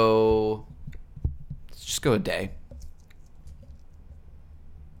 Let's just go a day.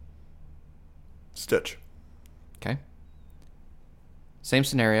 Stitch. Okay. Same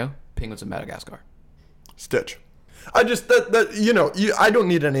scenario. Penguins of Madagascar. Stitch. I just I don't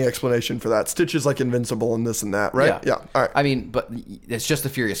need any explanation for that. Stitch is like invincible and this and that, right? Yeah. All right. I mean, but it's just the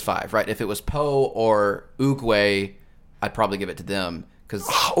Furious 5, right? If it was Poe or Oogway, I'd probably give it to them because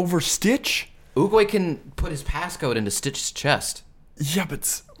over Stitch? Oogway can put his passcode into Stitch's chest. Yeah,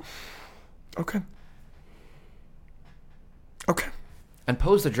 but okay. Okay. And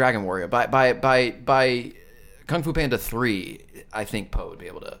Poe's the Dragon Warrior. By Kung Fu Panda 3, I think Poe would be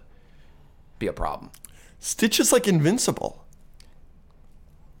able to be a problem. Stitch is like invincible.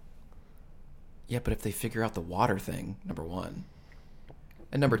 Yeah, but if they figure out the water thing, number 1.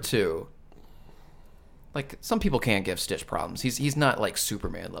 And number 2, some people can't give Stitch problems. He's not like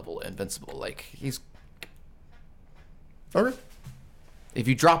Superman level invincible. He's Okay. If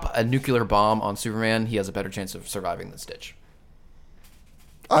you drop a nuclear bomb on Superman, he has a better chance of surviving than Stitch.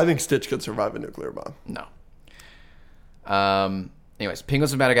 I think Stitch could survive a nuclear bomb. No. Anyways,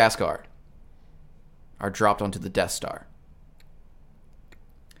 Penguins of Madagascar are dropped onto the Death Star.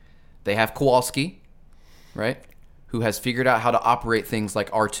 They have Kowalski, right? who has figured out how to operate things like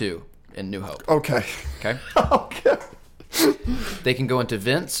R2 in New Hope. Okay. Okay? Okay. They can go into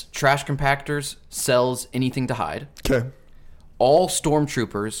vents, trash compactors, cells, anything to hide. Okay. All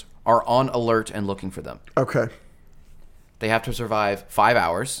stormtroopers are on alert and looking for them. Okay. They have to survive 5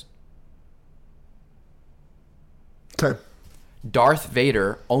 hours. Okay. Darth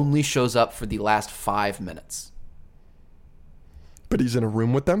Vader only shows up for the last 5 minutes. But he's in a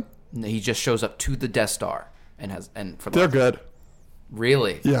room with them? He just shows up to the Death Star for They're good.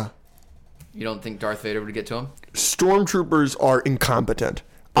 Really? Yeah. You don't think Darth Vader would get to him? Stormtroopers are incompetent.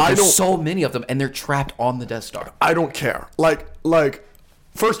 There's so many of them, and they're trapped on the Death Star. I don't care. Like,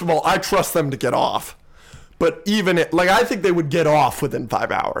 first of all, I trust them to get off. But I think they would get off within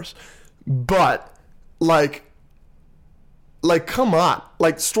 5 hours. But, come on.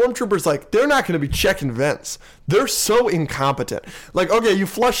 Stormtroopers, they're not going to be checking vents. They're so incompetent. Okay, you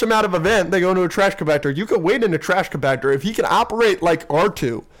flush them out of a vent, they go into a trash compactor. You could wait in a trash compactor. If he can operate like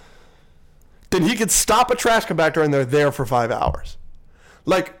R2, then he could stop a trash compactor and they're there for 5 hours.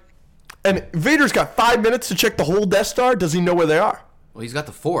 And Vader's got 5 minutes to check the whole Death Star. Does he know where they are? Well, he's got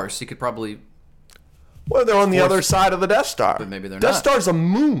the Force. He could probably... Well, they're on the other side of the Death Star. But maybe they're Death not. Star's a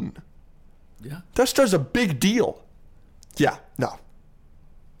moon. Yeah. Death Star's a big deal. Yeah, no.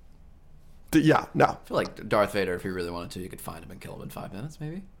 Yeah, no. I feel like Darth Vader, if he really wanted to, you could find him and kill him in 5 minutes,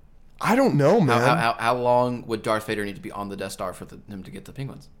 maybe? I don't know, man. How long would Darth Vader need to be on the Death Star for him to get the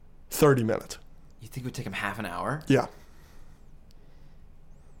penguins? 30 minutes. You think it would take him half an hour? Yeah.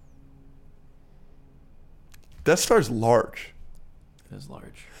 Death Star's large. It is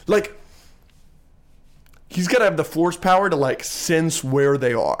large. He's got to have the Force power to, sense where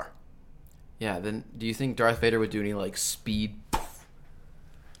they are. Yeah, then do you think Darth Vader would do any, speed?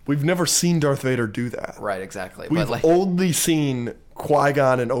 We've never seen Darth Vader do that. Right, exactly. We've only seen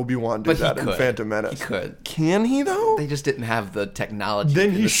Qui-Gon and Obi-Wan do that in Phantom Menace. He could. Can he, though? They just didn't have the technology.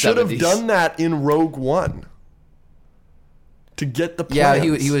 Then he should have done that in Rogue One. To get the plans.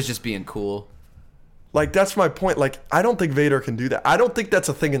 Yeah, he was just being cool. That's my point. I don't think Vader can do that. I don't think that's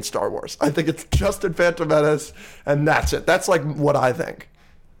a thing in Star Wars. I think it's just in Phantom Menace, and that's it. That's what I think.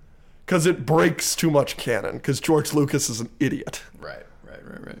 Because it breaks too much canon, because George Lucas is an idiot. Right.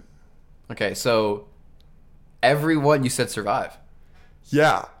 Okay, so everyone you said survive.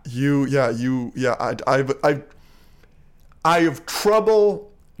 Yeah, I have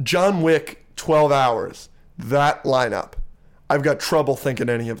trouble. John Wick, 12 hours. That lineup. I've got trouble thinking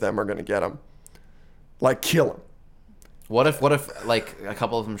any of them are going to get him. Kill him. What if a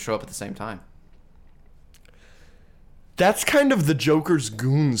couple of them show up at the same time? That's kind of the Joker's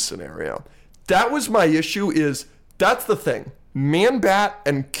goons scenario. That was my issue that's the thing. Man-Bat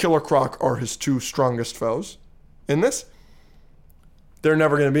and Killer Croc are his two strongest foes in this. They're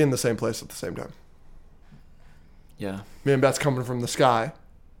never going to be in the same place at the same time. Yeah. Man-Bat's coming from the sky,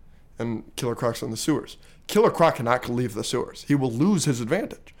 and Killer Croc's in the sewers. Killer Croc cannot leave the sewers. He will lose his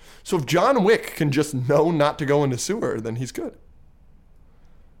advantage. So if John Wick can just know not to go in the sewer, then he's good.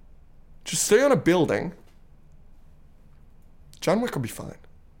 Just stay on a building. John Wick will be fine.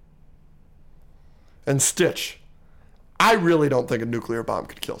 And Stitch. I really don't think a nuclear bomb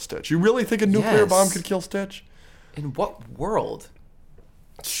could kill Stitch. You really think a nuclear bomb could kill Stitch? In what world?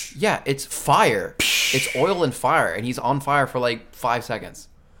 Yeah, it's fire. It's oil and fire, and he's on fire for 5 seconds.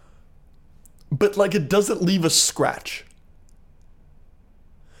 But it doesn't leave a scratch.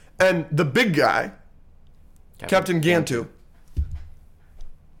 And the big guy, Captain Gantu.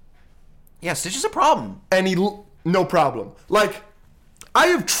 Yeah, Stitch is a problem. And no problem. I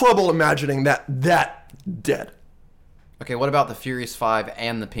have trouble imagining that dead. Okay, what about the Furious Five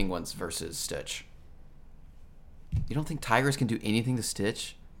and the Penguins versus Stitch? You don't think tigers can do anything to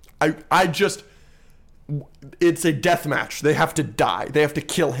Stitch? It's a death match. They have to die. They have to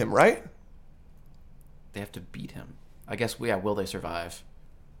kill him, right? They have to beat him. I guess, will they survive?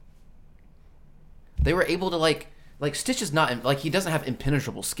 They were able to, Stitch is not, he doesn't have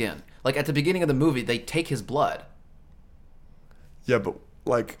impenetrable skin. At the beginning of the movie, they take his blood. Yeah, but,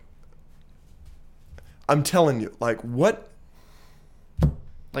 I'm telling you, what?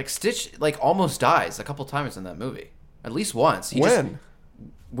 Stitch, almost dies a couple times in that movie. At least once. When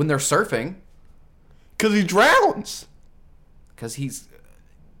they're surfing. Because he drowns. Because he's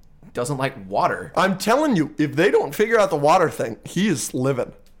doesn't like water. I'm telling you, if they don't figure out the water thing, he is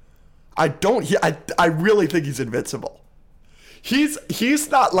living. I really think he's invincible. He's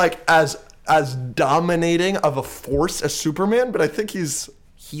not as dominating of a force as Superman, but I think he's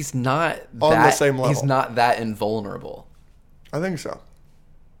not on the same level. He's not that invulnerable. I think so.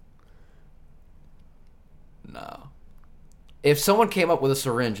 No. If someone came up with a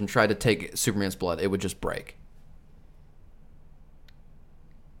syringe and tried to take Superman's blood, it would just break.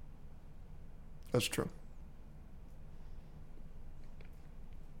 That's true.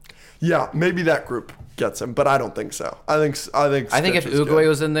 Yeah, maybe that group gets him, but I don't think so. I think if Oogway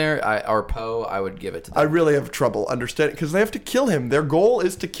was in there, or Poe, I would give it to them. I really have trouble understanding because they have to kill him. Their goal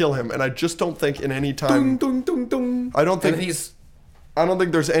is to kill him, and I just don't think in any time. Dung, dung, dung, dung. I don't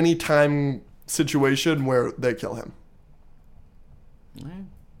think there's any time situation where they kill him. What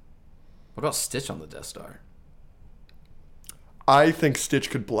about Stitch on the Death Star? I think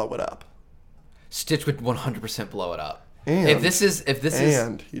Stitch could blow it up. Stitch would 100% blow it up. And if this is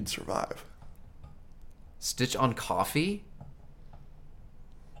he'd survive. Stitch on coffee.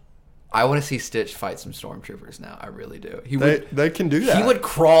 I want to see Stitch fight some stormtroopers now. I really do. They can do that. He would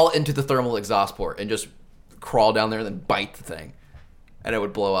crawl into the thermal exhaust port and just crawl down there and then bite the thing, and it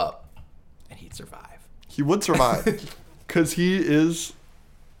would blow up, and he'd survive. He would survive because he is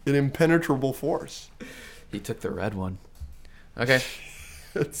an impenetrable force. He took the red one. Okay.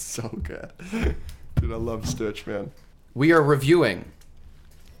 It's so good. Dude, I love Stitch, man. We are reviewing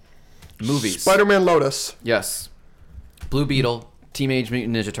movies. Spiderman Lotus. Yes. Blue Beetle, Teenage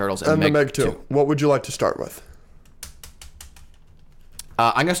Mutant Ninja Turtles, and the Meg Meg 2. 2. What would you like to start with?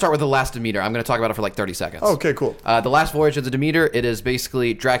 I'm going to start with The Last Demeter. I'm going to talk about it for like 30 seconds. Okay, cool. The Last Voyage of the Demeter, it is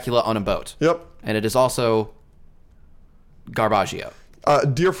basically Dracula on a boat. Yep. And it is also Garbaggio. A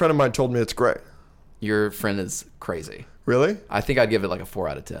dear friend of mine told me it's great. Your friend is crazy. Really? I think I'd give it like a 4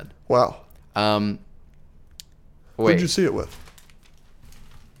 out of 10. Wow. Wait. Who'd you see it with?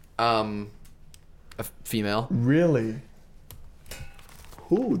 A female. Really?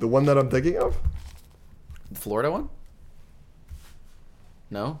 Who? The one that I'm thinking of? The Florida one?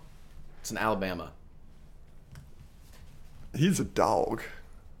 No? It's in Alabama. He's a dog.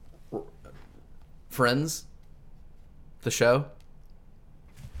 Friends? The show?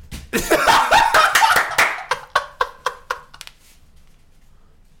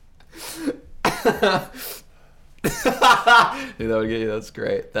 Dude, that would get you. That's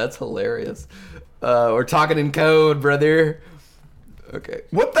great. That's hilarious. We're talking in code, brother. Okay.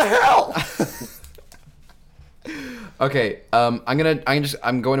 What the hell? Okay. I'm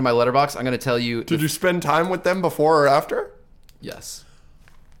going to my letterbox. I'm gonna tell you. Did you spend time with them before or after? Yes.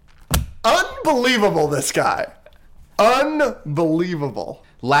 Unbelievable, this guy. Unbelievable.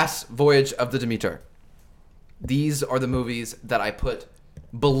 Last Voyage of the Demeter. These are the movies that I put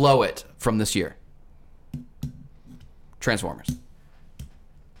below it from this year. Transformers.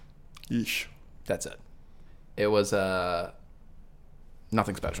 Yeesh. That's it. It was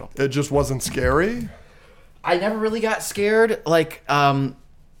nothing special. It just wasn't scary? I never really got scared. Like, there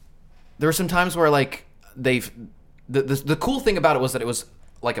were some times where like the cool thing about it was that it was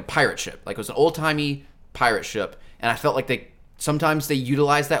like a pirate ship. Like it was an old-timey pirate ship, and I felt like sometimes they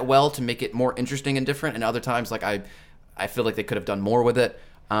utilized that well to make it more interesting and different, and other times like I feel like they could have done more with it.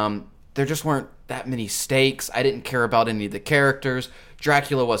 There just weren't that many stakes. I didn't care about any of the characters.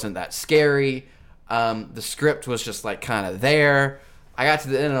 Dracula wasn't that scary. The script was just like kind of there. I got to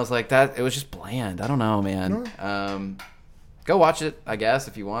the end and I was like, it was just bland. I don't know, man. Go watch it, I guess,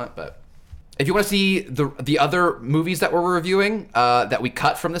 if you want. But if you want to see the other movies that we're reviewing that we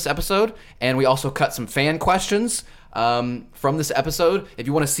cut from this episode, and we also cut some fan questions from this episode, if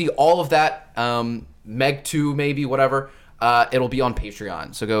you want to see all of that, Meg 2 maybe, whatever, it'll be on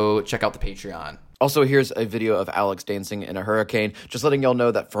Patreon. So go check out the Patreon. Also, here's a video of Alex dancing in a hurricane. Just letting y'all know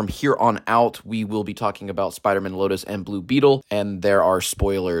that from here on out, we will be talking about Spiderman Lotus and Blue Beetle, and there are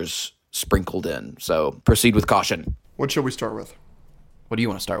spoilers sprinkled in. So proceed with caution. What should we start with? What do you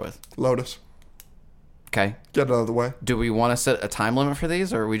want to start with? Lotus. Okay. Get it out of the way. Do we want to set a time limit for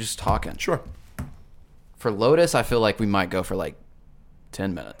these, or are we just talking? Sure. For Lotus, I feel like we might go for like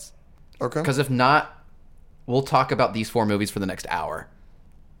 10 minutes. Okay. Because if not, we'll talk about these 4 movies for the next hour,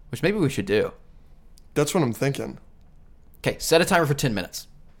 which maybe we should do. That's what I'm thinking. Okay, set a timer for 10 minutes.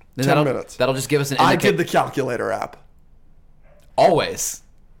 Then 10 minutes. That'll just give us an I did the calculator app. Always.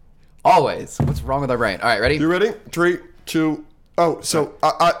 Always. What's wrong with our brain? All right, ready? You ready? 3, 2... Oh, so...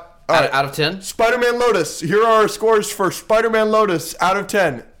 Out of 10? Spider-Man Lotus. Here are our scores for Spider-Man Lotus out of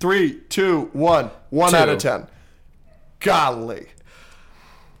 10. 3, 2, 1. 1 out of 10. Golly.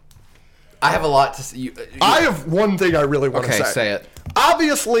 I have a lot to say. I have one thing I really want to say. Okay, say it.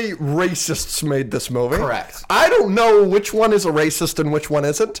 Obviously, racists made this movie. Correct. I don't know which one is a racist and which one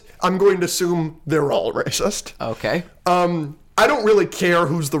isn't. I'm going to assume they're all racist. Okay. I don't really care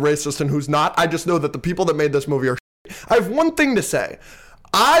who's the racist and who's not. I just know that the people that made this movie are shit. I have one thing to say.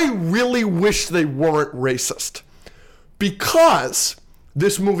 I really wish they weren't racist. Because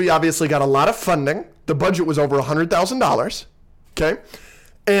this movie obviously got a lot of funding. The budget was over $100,000. Okay?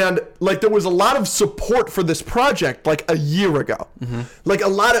 And like there was a lot of support for this project like a year ago. Mm-hmm. Like a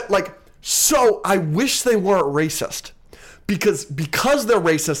lot of like So I wish they weren't racist. Because they're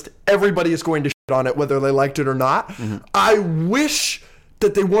racist, everybody is going to shit on it, whether they liked it or not. Mm-hmm. I wish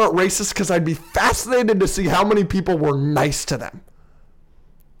that they weren't racist because I'd be fascinated to see how many people were nice to them.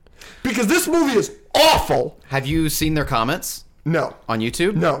 Because this movie is awful. Have you seen their comments? No. On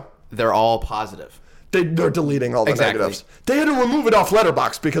YouTube? No. They're all positive. They're deleting all the negatives. They had to remove it off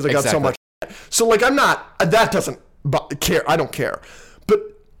Letterboxd because it got so much shit. So, like, that doesn't care. I don't care. But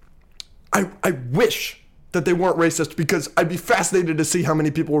I wish that they weren't racist because I'd be fascinated to see how many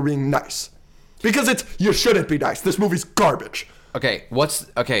people were being nice. Because you shouldn't be nice. This movie's garbage. Okay,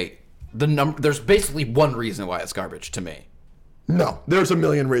 there's basically one reason why it's garbage to me. No, there's a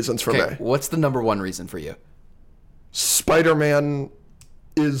million reasons for me. What's the number one reason for you? Spider-Man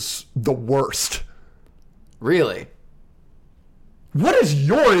is the worst. Really? What is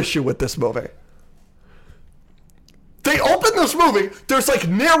your issue with this movie? They open this movie, there's like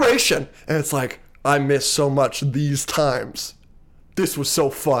narration, and it's like, I miss so much these times. This was so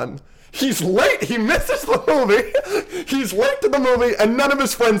fun. He's late. He misses the movie. He's late to the movie, and none of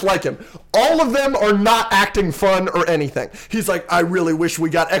his friends like him. All of them are not acting fun or anything. He's like, I really wish we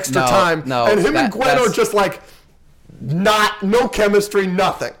got extra time. And him and Gwen are just like, no chemistry,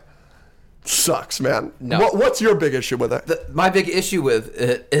 nothing. Sucks, man. No. What's your big issue with it? My big issue with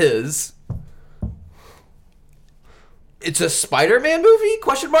it is, it's a Spider-Man movie?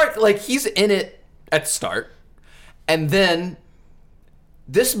 Question mark. Like, he's in it at the start, and then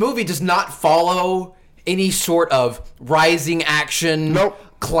this movie does not follow any sort of rising action,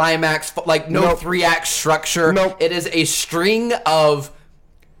 climax, like no 3-act structure. It is a string of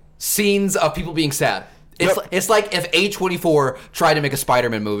scenes of people being sad. It's like if A24 tried to make a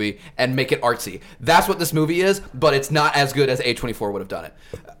Spider-Man movie and make it artsy. That's what this movie is, but it's not as good as A24 would have done it.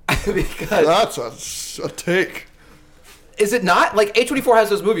 Because that's a take. Is it not? Like, A24 has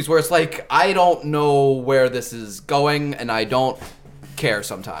those movies where it's like, I don't know where this is going, and I don't care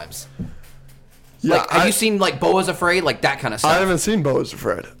sometimes. Yeah, like, have you seen, like, Beau is Afraid? Like, that kind of stuff. I haven't seen Beau is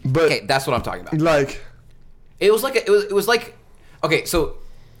Afraid. But okay, that's what I'm talking about. Like, it was like, okay, so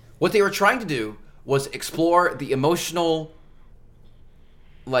what they were trying to do was explore the emotional,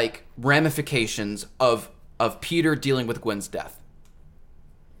 like, ramifications of Peter dealing with Gwen's death.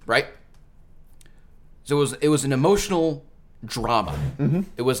 Right? So it was an emotional drama. Mm-hmm.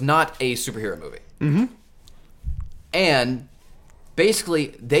 It was not a superhero movie. Mm-hmm. And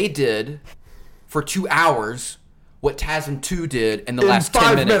basically, they did for 2 hours what TASM 2 did in the last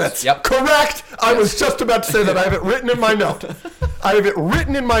 10 minutes. Yep. Correct. Yes. I was just about to say that. I have it written in my note.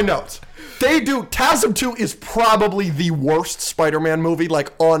 TASM 2 is probably the worst Spider-Man movie,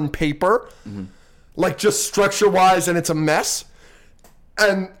 like, on paper. Mm-hmm. Like, just structure-wise, and it's a mess.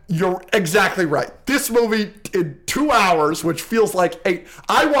 And you're exactly right. This movie in 2 hours, which feels like 8.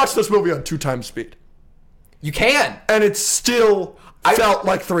 I watched this movie on 2 times speed. You can. And it still felt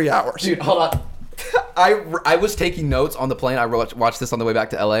like 3 hours. Dude, hold on. I was taking notes on the plane. I watched this on the way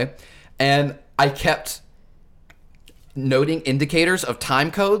back to LA. And I kept noting indicators of time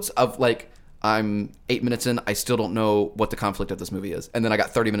codes of, like, I'm 8 minutes in. I still don't know what the conflict of this movie is. And then I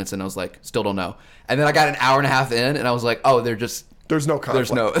got 30 minutes in. And I was like, still don't know. And then I got an hour and a half in. And I was like, oh, there's no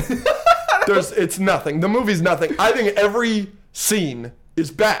conflict. It's nothing. The movie's nothing. I think every scene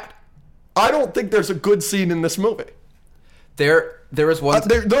is bad. I don't think there's a good scene in this movie. There is one.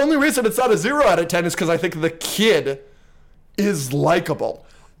 The only reason it's not a 0 out of 10 is because I think the kid is likable.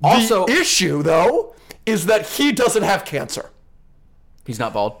 Also, the issue, though, is that he doesn't have cancer. He's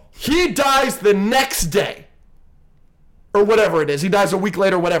not bald. He dies the next day. Or whatever it is. He dies a week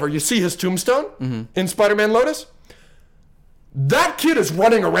later, whatever. You see his tombstone in Spiderman Lotus? That kid is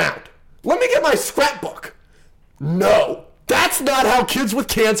running around. Let me get my scrapbook. No. That's not how kids with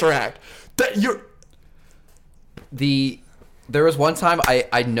cancer act. There was one time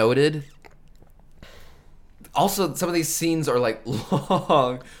I noted. Also, some of these scenes are like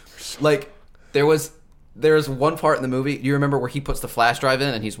long. Like there was one part in the movie. Do you remember where he puts the flash drive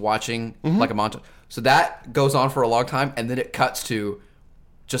in and he's watching like a montage? So that goes on for a long time, and then it cuts to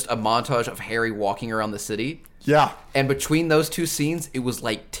just a montage of Harry walking around the city. Yeah. And between those two scenes, it was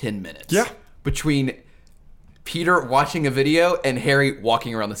like 10 minutes. Yeah. Between Peter watching a video and Harry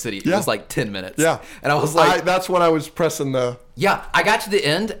walking around the city. It was like 10 minutes. Yeah. And I was like... that's when I was pressing the... Yeah. I got to the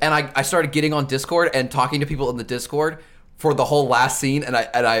end, and I started getting on Discord and talking to people in the Discord for the whole last scene, and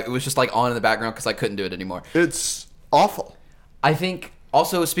it was just like on in the background because I couldn't do it anymore. It's awful. I think,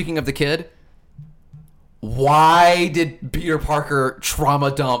 also, speaking of the kid, why did Peter Parker trauma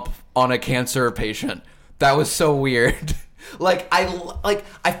dump on a cancer patient? That was so weird.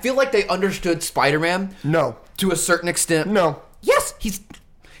 I feel like they understood Spider-Man. No. To a certain extent. No. Yes, he's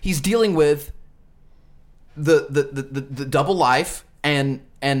he's dealing with the double life and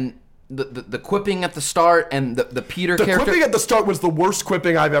the quipping at the start and the Peter character. The quipping at the start was the worst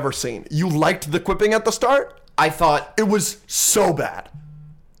quipping I've ever seen. You liked the quipping at the start? I thought it was so bad.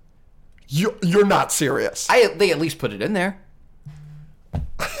 You're not serious. They at least put it in there.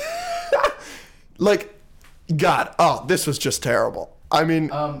 Like, God, this was just terrible. I mean,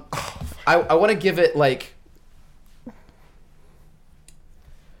 I want to give it like.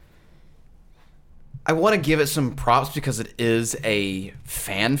 I want to give it some props because it is a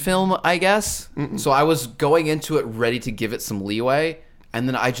fan film, I guess. So I was going into it ready to give it some leeway, and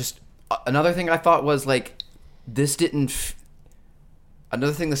then another thing I thought was like, this didn't.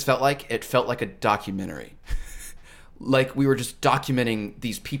 Another thing this felt like, it felt like a documentary. Like we were just documenting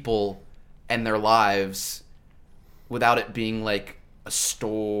these people and their lives without it being like a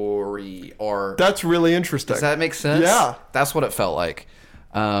story or... That's really interesting. Does that make sense? Yeah. That's what it felt like.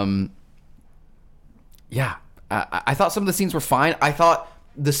 Yeah. I thought some of the scenes were fine. I thought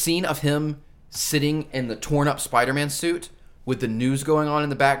the scene of him sitting in the torn up Spider-Man suit with the news going on in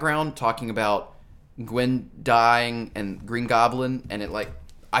the background talking about Gwen dying and Green Goblin, and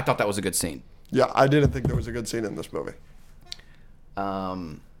I thought that was a good scene. Yeah, I didn't think there was a good scene in this movie.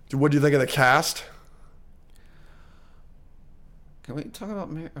 What do you think of the cast? Can we talk about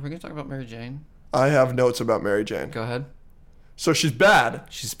are we going to talk about Mary Jane? I have notes about Mary Jane. Go ahead. So she's bad.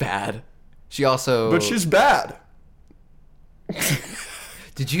 She's bad. She also... But she's bad.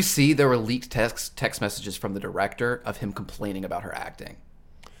 Did you see there were leaked text messages from the director of him complaining about her acting?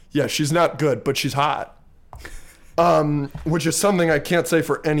 Yeah, she's not good, but she's hot. Which is something I can't say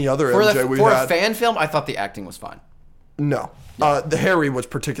for any other MJ we've had. For a fan film, I thought the acting was fine. No. The Harry was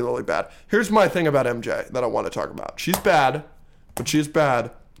particularly bad. Here's my thing about MJ that I want to talk about. She's bad, but she's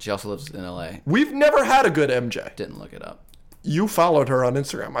bad. She also lives in LA. We've never had a good MJ. Didn't look it up. You followed her on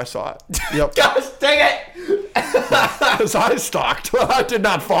Instagram. I saw it. Yep. Gosh, dang it! Because I stalked. I did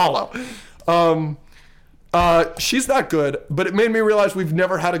not follow. She's not good, but it made me realize we've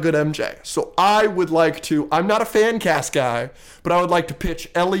never had a good MJ. So I would like to, I'm not a fan cast guy, but I would like to pitch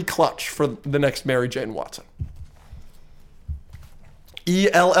Ellie Clutch for the next Mary Jane Watson.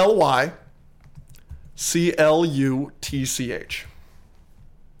 ELLY CLUTCH.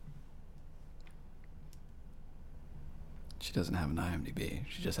 She doesn't have an IMDb.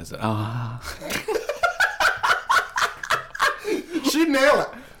 She just has She'd nail it.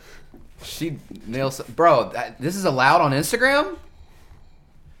 She nails... Bro, this is allowed on Instagram?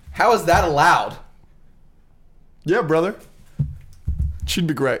 How is that allowed? Yeah, brother. She'd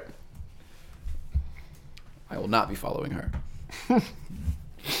be great. I will not be following her.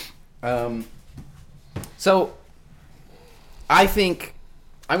 So, I think...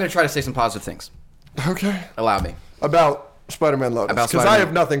 I'm going to try to say some positive things. Okay. Allow me. About Spider-Man Lotus. Because I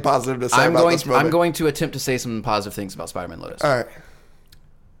have nothing positive to say about this movie. I'm going to attempt to say some positive things about Spider-Man Lotus. All right.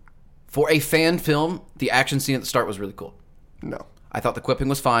 For a fan film, the action scene at the start was really cool. No. I thought the quipping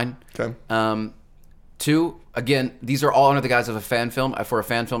was fine. Okay. 2, again, these are all under the guise of a fan film. For a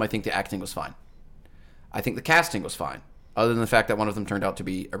fan film, I think the acting was fine. I think the casting was fine, other than the fact that one of them turned out to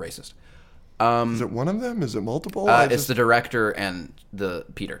be a racist. Is it one of them? Is it multiple? It's the director and the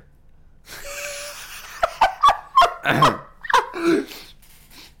Peter.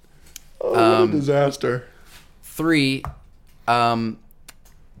 What a disaster. 3,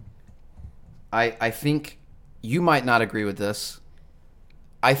 I think you might not agree with this.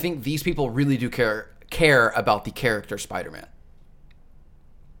 I think these people really do care about the character Spider-Man.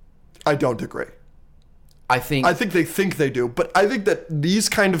 I don't agree. I think they think they do, but I think that these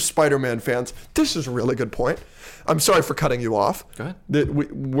kind of Spider-Man fans, this is a really good point. I'm sorry for cutting you off. Go ahead.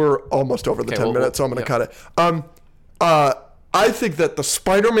 We're almost over the 10 minutes, so I'm going to cut it. I think that the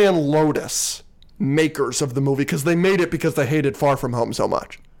Spider-Man Lotus makers of the movie, because they made it because they hated Far From Home so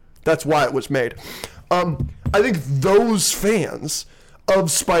much. That's why it was made. I think those fans of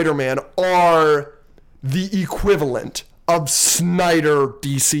Spider-Man are the equivalent of Snyder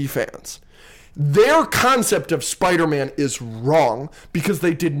DC fans. Their concept of Spider-Man is wrong because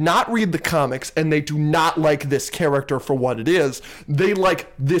they did not read the comics and they do not like this character for what it is. They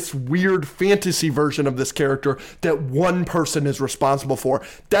like this weird fantasy version of this character that one person is responsible for.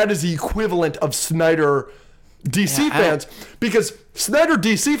 That is the equivalent of Snyder DC fans, because Snyder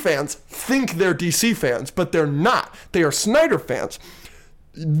DC fans think they're DC fans, but they're not. They are Snyder fans.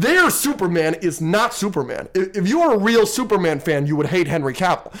 Their Superman is not Superman. If you are a real Superman fan, you would hate Henry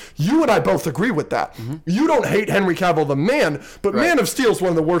Cavill. You and I both agree with that. Mm-hmm. You don't hate Henry Cavill the man, but Man of Steel is one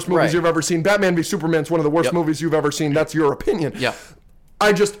of the worst movies you've ever seen. Batman v Superman is one of the worst movies you've ever seen. That's your opinion. Yeah.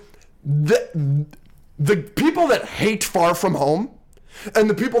 The people that hate Far From Home And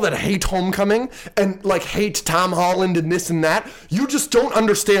the people that hate Homecoming and like hate Tom Holland and this and that, you just don't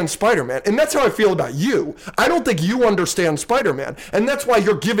understand Spider-Man. And that's how I feel about you. I don't think you understand Spider-Man. And that's why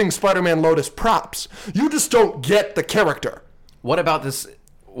you're giving Spider-Man Lotus props. You just don't get the character. What about this?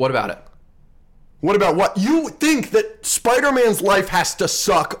 What about it? What about what? You think that Spider-Man's life has to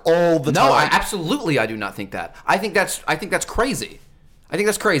suck all the time? No, I do not think that. I think that's crazy. I think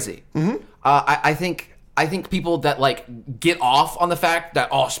that's crazy. Mm-hmm. I think people that like get off on the fact that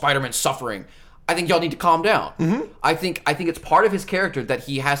Spider-Man's suffering, I think y'all need to calm down. Mm-hmm. I think it's part of his character that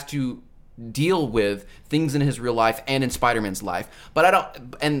he has to deal with things in his real life and in Spider-Man's life, but I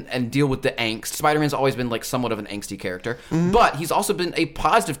don't and deal with the angst. Spider-Man's always been like somewhat of an angsty character, but he's also been a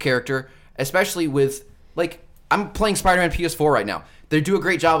positive character, especially with like I'm playing Spider-Man PS4 right now. They do a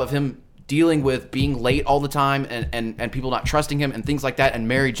great job of him dealing with being late all the time and people not trusting him and things like that, and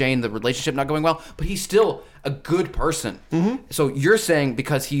Mary Jane, the relationship not going well, but he's still a good person. Mm-hmm. So you're saying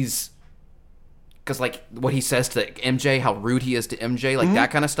because like what he says to MJ, how rude he is to MJ, like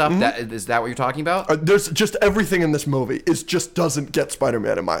that kind of stuff, is that what you're talking about? There's just everything in this movie just doesn't get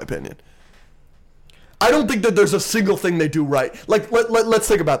Spider-Man, in my opinion. I don't think that there's a single thing they do right. Like, let's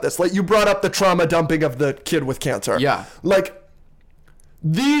think about this. Like, you brought up the trauma dumping of the kid with cancer. Yeah. Like,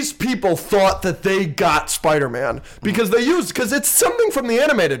 these people thought that they got Spider-Man because because it's something from the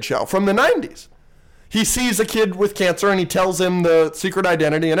animated show from the 90s. He sees a kid with cancer and he tells him the secret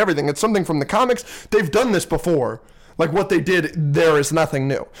identity and everything. It's something from the comics. They've done this before. Like what they did, there is nothing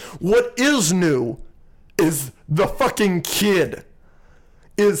new. What is new is the fucking kid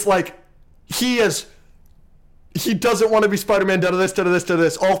is like, he doesn't want to be Spider-Man, da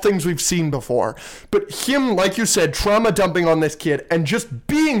this, all things we've seen before. But him, like you said, trauma dumping on this kid and just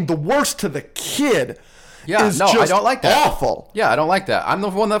being the worst to the kid is just I don't like that. Awful. Yeah, I don't like that. I'm the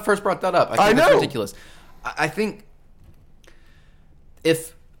one that first brought that up. I think that's ridiculous. I think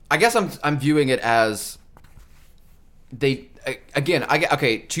I guess I'm viewing it as to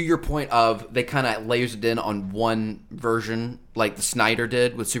your point of they kind of lasered in on one version like the Snyder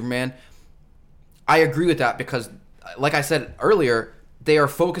did with Superman. I agree with that because, like I said earlier, they are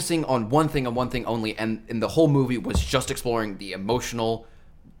focusing on one thing and one thing only, and the whole movie was just exploring the emotional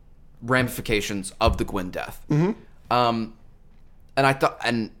ramifications of the Gwen death. Mm-hmm. And I thought,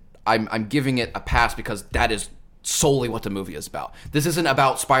 and I'm giving it a pass because that is solely what the movie is about. This isn't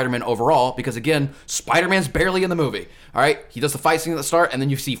about Spider-Man overall because, again, Spider-Man's barely in the movie. All right, he does the fight scene at the start, and then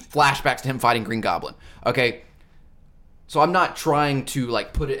you see flashbacks to him fighting Green Goblin. Okay. So I'm not trying to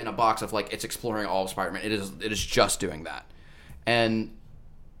like put it in a box of like it's exploring all of Spider-Man. It is just doing that. And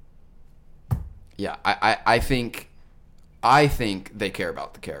yeah, I think they care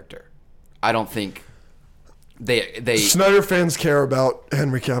about the character. I don't think they Snyder fans care about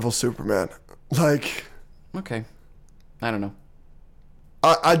Henry Cavill's Superman. Like, okay. I don't know.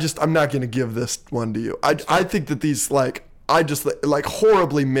 I'm not going to give this one to you. I think that these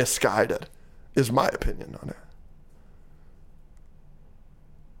horribly misguided is my opinion on it.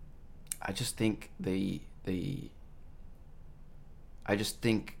 I just think I just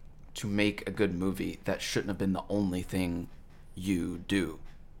think to make a good movie, that shouldn't have been the only thing you do,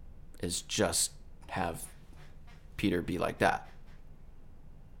 is just have Peter be like that.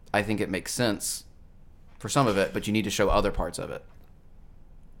 I think it makes sense for some of it, but you need to show other parts of it.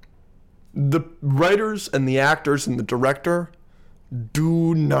 The writers and the actors and the director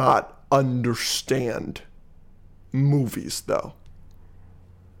do not understand movies, though.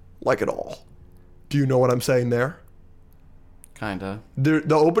 Like at all. Do you know what I'm saying there? Kinda.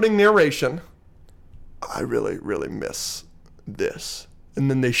 The opening narration, I really, really miss this. And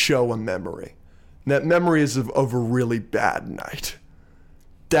then they show a memory. And that memory is of a really bad night.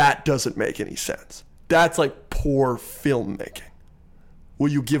 That doesn't make any sense. That's like poor filmmaking. Will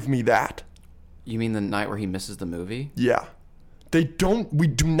you give me that? You mean the night where he misses the movie? Yeah. We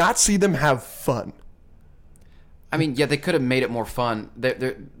do not see them have fun. I mean, yeah, they could have made it more fun.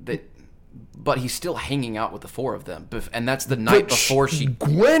 But he's still hanging out with the four of them. And that's the night before she...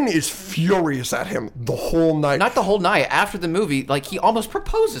 Gwen is furious at him the whole night. Not the whole night. After the movie, like, he almost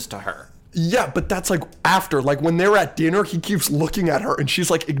proposes to her. Yeah, but that's like after. Like, when they're at dinner, he keeps looking at her, and she's,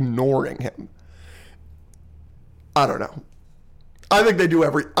 like, ignoring him. I don't know. I think they do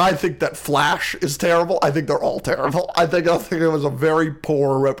I think that Flash is terrible. I think they're all terrible. I think it was a very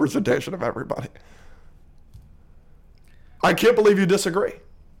poor representation of everybody. I can't believe you disagree.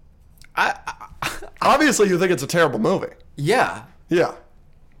 Obviously, you think it's a terrible movie. Yeah. Yeah.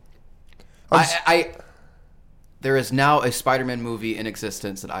 There is now a Spider-Man movie in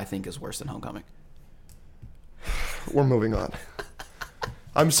existence that I think is worse than Homecoming. We're moving on.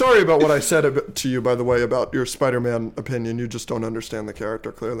 I'm sorry about what I said to you, by the way, about your Spider-Man opinion. You just don't understand the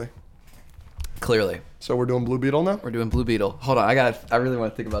character, clearly. Clearly. So we're doing Blue Beetle now? We're doing Blue Beetle. Hold on, I really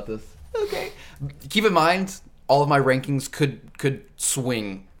want to think about this. Okay. Keep in mind, all of my rankings could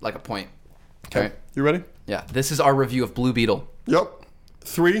swing like a point. Okay. You ready? Yeah. This is our review of Blue Beetle. Yep.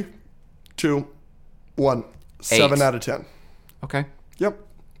 3, 2, 1. 7 out of 10. Okay. Yep.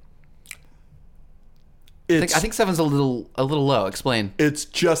 I think 7's a little low. Explain. It's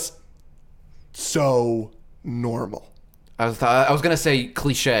just so normal. I was gonna say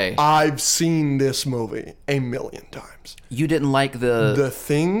cliche. I've seen this movie a million times. You didn't like the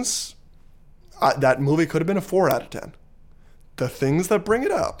things. That movie could have been a 4 out of 10. The things that bring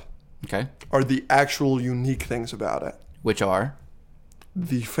it up, okay, are the actual unique things about it. Which are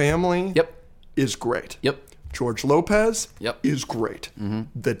the family. Yep. Is great. Yep. George Lopez. Yep. Is great. Mm-hmm.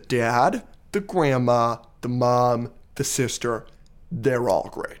 The dad, the grandma, the mom, the sister, they're all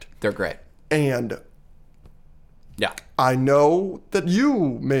great. They're great. And yeah, I know that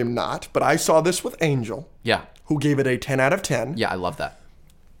you may not, but I saw this with Angel. Yeah. Who gave it a 10 out of 10. Yeah, I love that.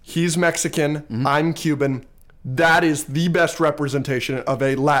 He's Mexican. Mm-hmm. I'm Cuban. That is the best representation of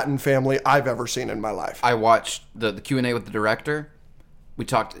a Latin family I've ever seen in my life. I watched the Q&A with the director. We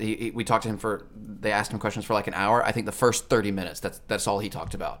talked to him they asked him questions for like an hour. I think the first 30 minutes, that's all he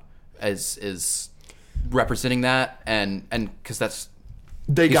talked about is representing that and because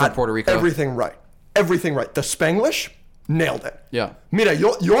they got Puerto Rico. Everything right. Everything right. The Spanglish, nailed it. Yeah. Mira,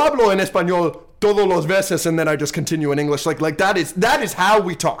 yo hablo en español todos los veces, and then I just continue in English. Like that is how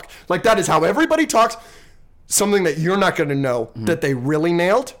we talk. Like that is how everybody talks. Something that you're not going to know that they really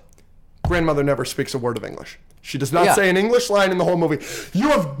nailed. Grandmother never speaks a word of English. She does not say an English line in the whole movie. You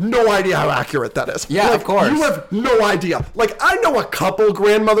have no idea how accurate that is. Yeah, of course. You have no idea. Like, I know a couple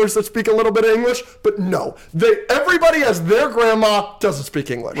grandmothers that speak a little bit of English, but no. Everybody as their grandma doesn't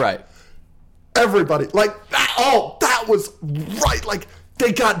speak English. Right. Everybody. Like, that was right. Like,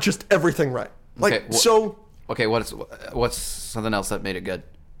 they got just everything right. Like, Okay, what's something else that made it good?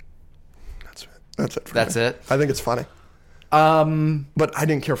 That's it. That's it? I think it's funny. But I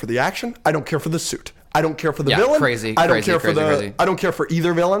didn't care for the action. I don't care for the suit. I don't care for the villain. Crazy. I don't care for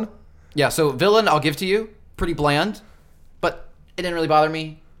either villain. Yeah, so villain, I'll give to you. Pretty bland, but it didn't really bother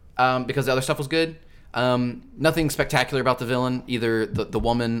me because the other stuff was good. Nothing spectacular about the villain, either the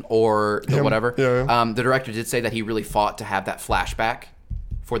woman or the whatever. Yeah. The director did say that he really fought to have that flashback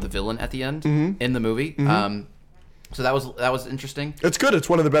for the villain at the end in the movie. Mm-hmm. So that was interesting. It's good. It's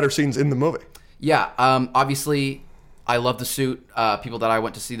one of the better scenes in the movie. Yeah. Obviously, I love the suit. People that I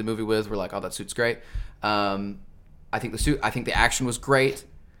went to see the movie with were like, "Oh, that suit's great." I think the action was great.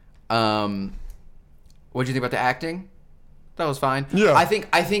 What did you think about the acting? That was fine. Yeah. I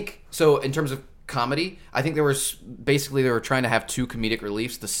think so. In terms of comedy, I think they were trying to have two comedic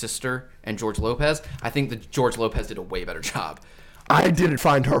reliefs: the sister and George Lopez. I think that George Lopez did a way better job. I didn't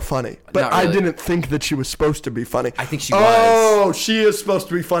find her funny, but really. I didn't think that she was supposed to be funny. I think she was. Oh, she is supposed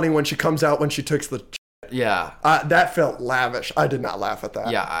to be funny when she comes out when she takes the. Yeah. That felt lavish. I did not laugh at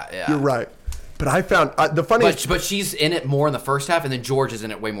that. Yeah. You're right. But I found the funniest... But she's in it more in the first half, and then George is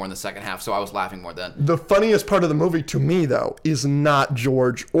in it way more in the second half, so I was laughing more then. The funniest part of the movie to me, though, is not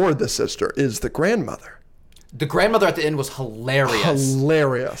George or the sister, is the grandmother. The grandmother at the end was hilarious.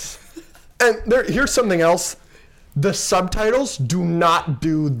 Hilarious. And here's something else. The subtitles do not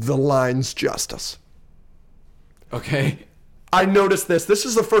do the lines justice. Okay. I noticed this. This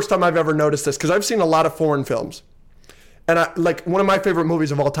is the first time I've ever noticed this, because I've seen a lot of foreign films. And one of my favorite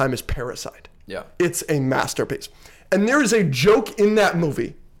movies of all time is Parasite. Yeah. It's a masterpiece. And there is a joke in that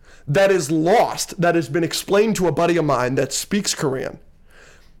movie that is lost, that has been explained to a buddy of mine that speaks Korean.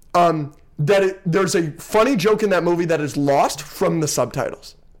 There's a funny joke in that movie that is lost from the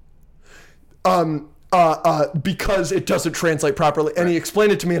subtitles. Because it doesn't translate properly. And he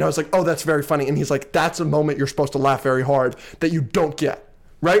explained it to me, and I was like, oh, that's very funny. And he's like, that's a moment you're supposed to laugh very hard that you don't get,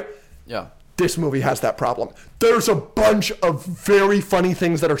 right? Yeah. This movie has that problem. There's a bunch of very funny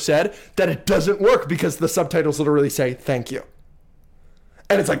things that are said that it doesn't work because the subtitles literally say, thank you.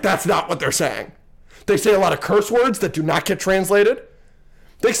 And it's like, that's not what they're saying. They say a lot of curse words that do not get translated.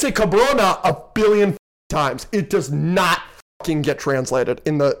 They say cabrona a billion times. It does not fucking get translated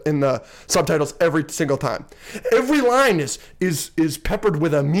in the subtitles every single time. Every line is peppered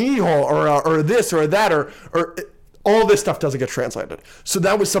with a mijo or this or that or all this stuff doesn't get translated. So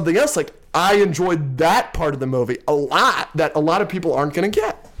that was something else. Like, I enjoyed that part of the movie a lot that a lot of people aren't going to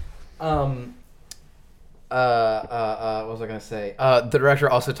get. What was I going to say? The director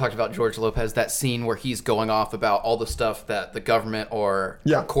also talked about George Lopez, that scene where he's going off about all the stuff that the government or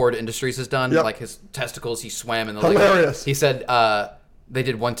Cord Industries has done. Yep. Like his testicles, he swam in the Hilarious. lake. He said, They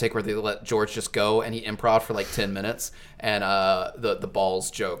did one take where they let George just go, and he improv for like 10 minutes, and the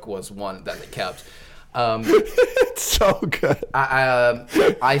balls joke was one that they kept. It's so good.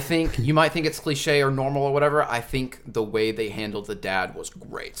 I think you might think it's cliche or normal or whatever. I think the way they handled the dad was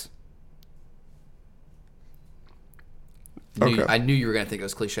great. Okay. I knew you were going to think it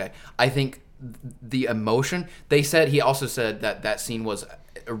was cliche. I think the emotion, he also said that scene was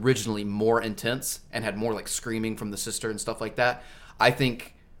originally more intense and had more like screaming from the sister and stuff like that. I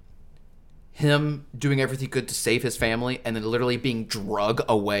think him doing everything he could to save his family and then literally being drug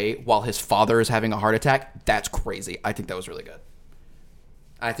away while his father is having a heart attack, that's crazy. I think that was really good.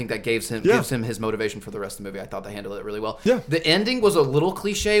 I think that gives him his motivation for the rest of the movie. I thought they handled it really well. Yeah. The ending was a little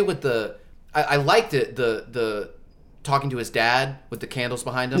cliche with I liked it, the talking to his dad with the candles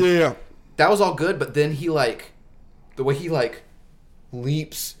behind him. Yeah. That was all good, but then the way he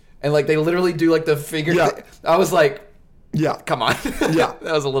leaps and they literally do the figure thing. I was like, yeah, come on. Yeah.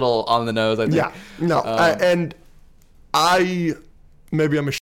 That was a little on the nose, I think. Yeah. No. And maybe I'm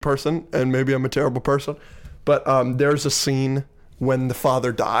a person and maybe I'm a terrible person, but there's a scene when the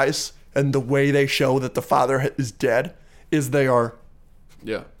father dies and the way they show that the father is dead is they are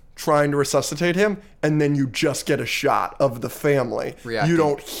trying to resuscitate him, and then you just get a shot of the family. Reacting. You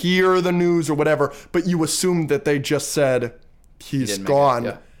don't hear the news or whatever, but you assume that they just said he's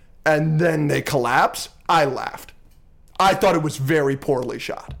gone, and then they collapse. I laughed. I thought it was very poorly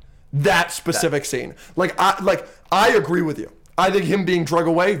shot. That specific scene. I agree with you. I think him being drug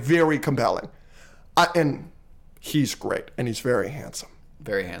away, very compelling. And he's great, and he's very handsome.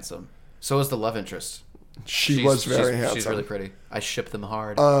 Very handsome. So is the love interest. She was very handsome. She's really pretty. I ship them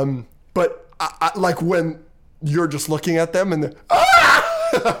hard. But I when you're just looking at them and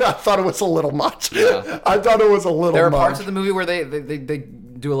I thought it was a little much. Yeah. I thought it was a little much. There are parts of the movie where they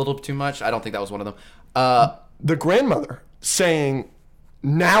do a little too much. I don't think that was one of them. The grandmother saying,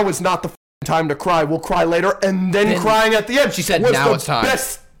 "Now is not the time to cry. We'll cry later," and then crying at the end. She said, was "Now the it's time."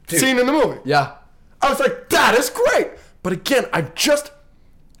 Best scene in the movie. Yeah. I was like, that is great. But again,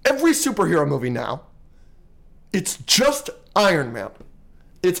 every superhero movie now, it's just Iron Man.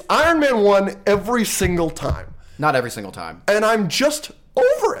 It's Iron Man 1 every single time. Not every single time. And I'm just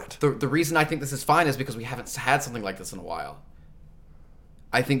over it. The reason I think this is fine is because we haven't had something like this in a while.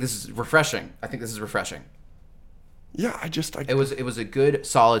 I think this is refreshing. Yeah, It was a good,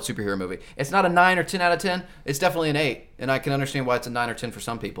 solid superhero movie. It's not a 9 or 10 out of 10. It's definitely an 8, and I can understand why it's a 9 or 10 for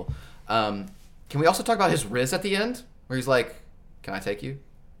some people. Can we also talk about his riz at the end, where he's like, "Can I take you?"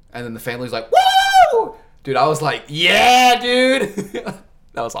 And then the family's like, "Woo!" Dude, I was like, "Yeah, dude."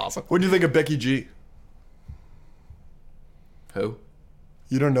 That was awesome. What do you think of Becky G? Who?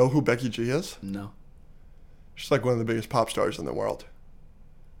 You don't know who Becky G is? No. She's like one of the biggest pop stars in the world.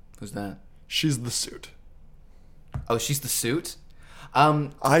 Who's that? She's the Suit. Oh, she's the Suit?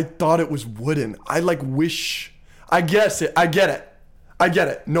 I thought it was wooden. I get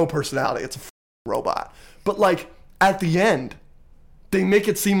it. No personality. It's a robot. But at the end, they make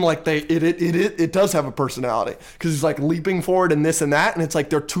it seem like it does have a personality, because he's leaping forward and this and that, and it's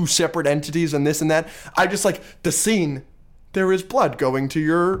they're two separate entities and this and that. I just the scene. There is blood going to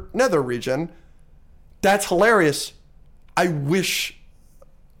your nether region. That's hilarious. I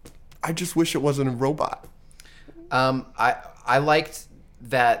just wish it wasn't a robot. I liked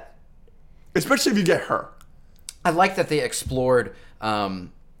that, especially if you get her. I liked that they explored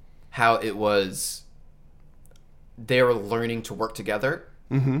how it was they were learning to work together.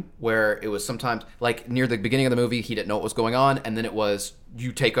 Mm-hmm. Where it was sometimes near the beginning of the movie, he didn't know what was going on, and then it was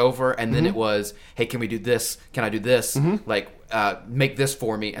you take over, and then it was, hey, can we do this? Can I do this? Mm-hmm. Make this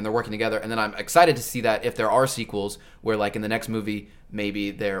for me, and they're working together. And then I'm excited to see that if there are sequels where in the next movie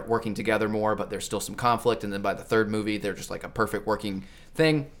maybe they're working together more, but there's still some conflict, and then by the third movie they're just a perfect working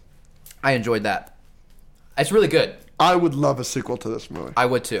thing. I enjoyed that. It's really good. I would love a sequel to this movie. I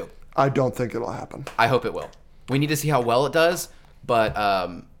would too. I don't think it'll happen. I hope it will. We need to see how well it does. But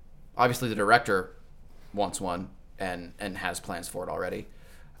obviously the director wants one and has plans for it already.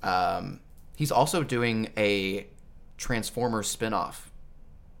 He's also doing a Transformers spinoff,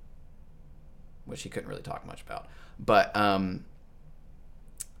 which he couldn't really talk much about. But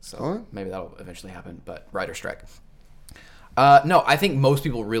maybe that'll eventually happen. But writer strike. No, I think most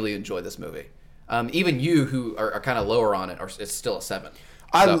people really enjoy this movie. Even you, who are kind of lower on it, it's still a 7.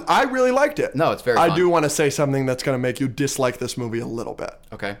 I really liked it. No, it's very fun. I do want to say something that's going to make you dislike this movie a little bit.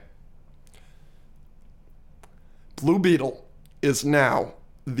 Okay. Blue Beetle is now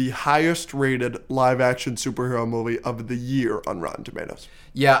the highest rated live action superhero movie of the year on Rotten Tomatoes.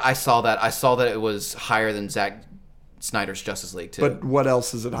 Yeah, I saw that. I saw that it was higher than Zack Snyder's Justice League too. But what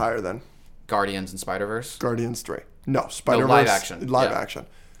else is it higher than? Guardians and Spider-Verse. Guardians 3. No, Spider-Verse. live action. Live Yeah. action.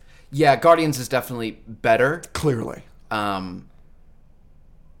 Yeah, Guardians is definitely better. Clearly.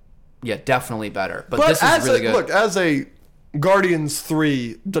 Yeah, definitely better. But But this is really good. Look, as a Guardians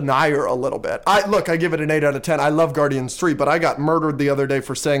 3 denier a little bit, I give it an 8 out of 10. I love Guardians 3, but I got murdered the other day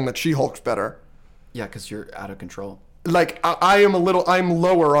for saying that She-Hulk's better. Yeah, because you're out of control. Like, I'm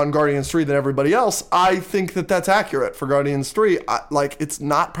lower on Guardians 3 than everybody else. I think that that's accurate for Guardians 3. It's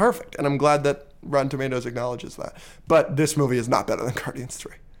not perfect, and I'm glad that Rotten Tomatoes acknowledges that. But this movie is not better than Guardians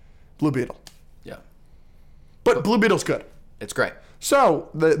 3. Blue Beetle. Yeah. But Blue Beetle's good. It's great. So,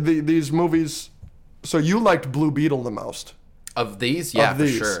 these movies... So you liked Blue Beetle the most? Of these? Yeah, for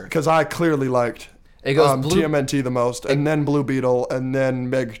sure. Because I clearly liked It goes TMNT the most, and then Blue Beetle, and then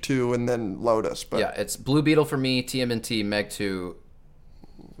Meg 2, and then Lotus. But yeah, it's Blue Beetle for me, TMNT, Meg 2,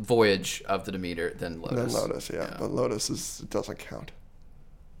 Voyage of the Demeter, then Lotus. Then Lotus, yeah. But Lotus it doesn't count.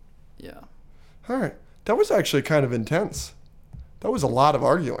 Yeah. All right. That was actually kind of intense. That was a lot of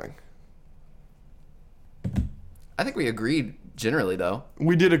arguing. I think we agreed generally, though.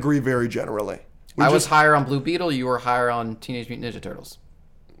 We did agree very generally. I was higher on Blue Beetle. You were higher on Teenage Mutant Ninja Turtles.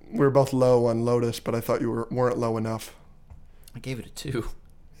 We were both low on Lotus, but I thought you weren't low enough. I gave it a 2.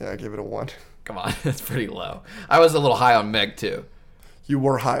 Yeah, I gave it a 1. Come on, that's pretty low. I was a little high on Meg 2. You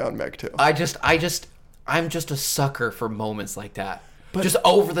were high on Meg 2. I'm just a sucker for moments like that. But just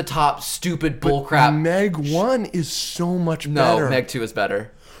over the top, stupid bullcrap. Meg 1 is so much No, better. Meg 2 is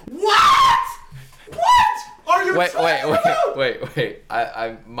better. What? What? Are you Wait.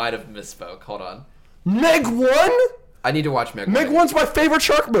 I might have misspoke. Hold on. Meg 1? I need to watch Meg 1. Meg 1's my favorite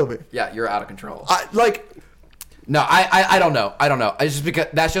shark movie. Yeah, you're out of control. No, I don't know.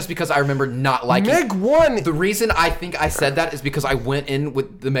 That's just because I remember not liking Meg 1. The reason I think I said that is because I went in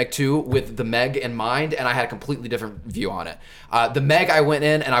with the Meg 2 with the Meg in mind, and I had a completely different view on it. The Meg, I went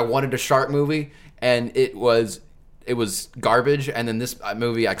in and I wanted a shark movie, and it was garbage. And then this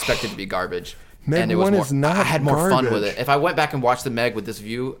movie, I expected to be garbage. Meg and it was 1 more, is not I had more fun with garbage. it. If I went back and watched the Meg with this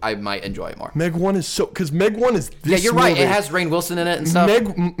view, I might enjoy it more. Meg 1 is so... Because Meg 1 is this Yeah, you're right. movie. It has Rainn Wilson in it and stuff.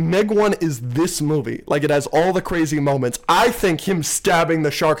 Meg 1 is this movie. Like, it has all the crazy moments. I think him stabbing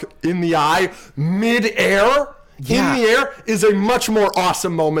the shark in the eye mid-air... Yeah. In the air is a much more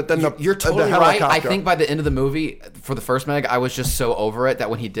awesome moment than You're totally the right. helicopter. I think by the end of the movie, for the first Meg, I was just so over it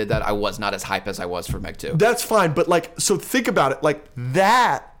that when he did that, I was not as hype as I was for Meg 2. That's fine, but so think about it. Like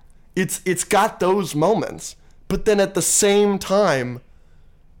that, it's got those moments, but then at the same time,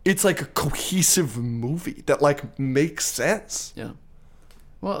 it's like a cohesive movie that makes sense. Yeah.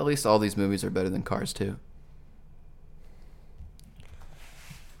 Well, at least all these movies are better than Cars 2.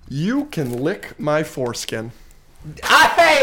 You can lick my foreskin. Hey!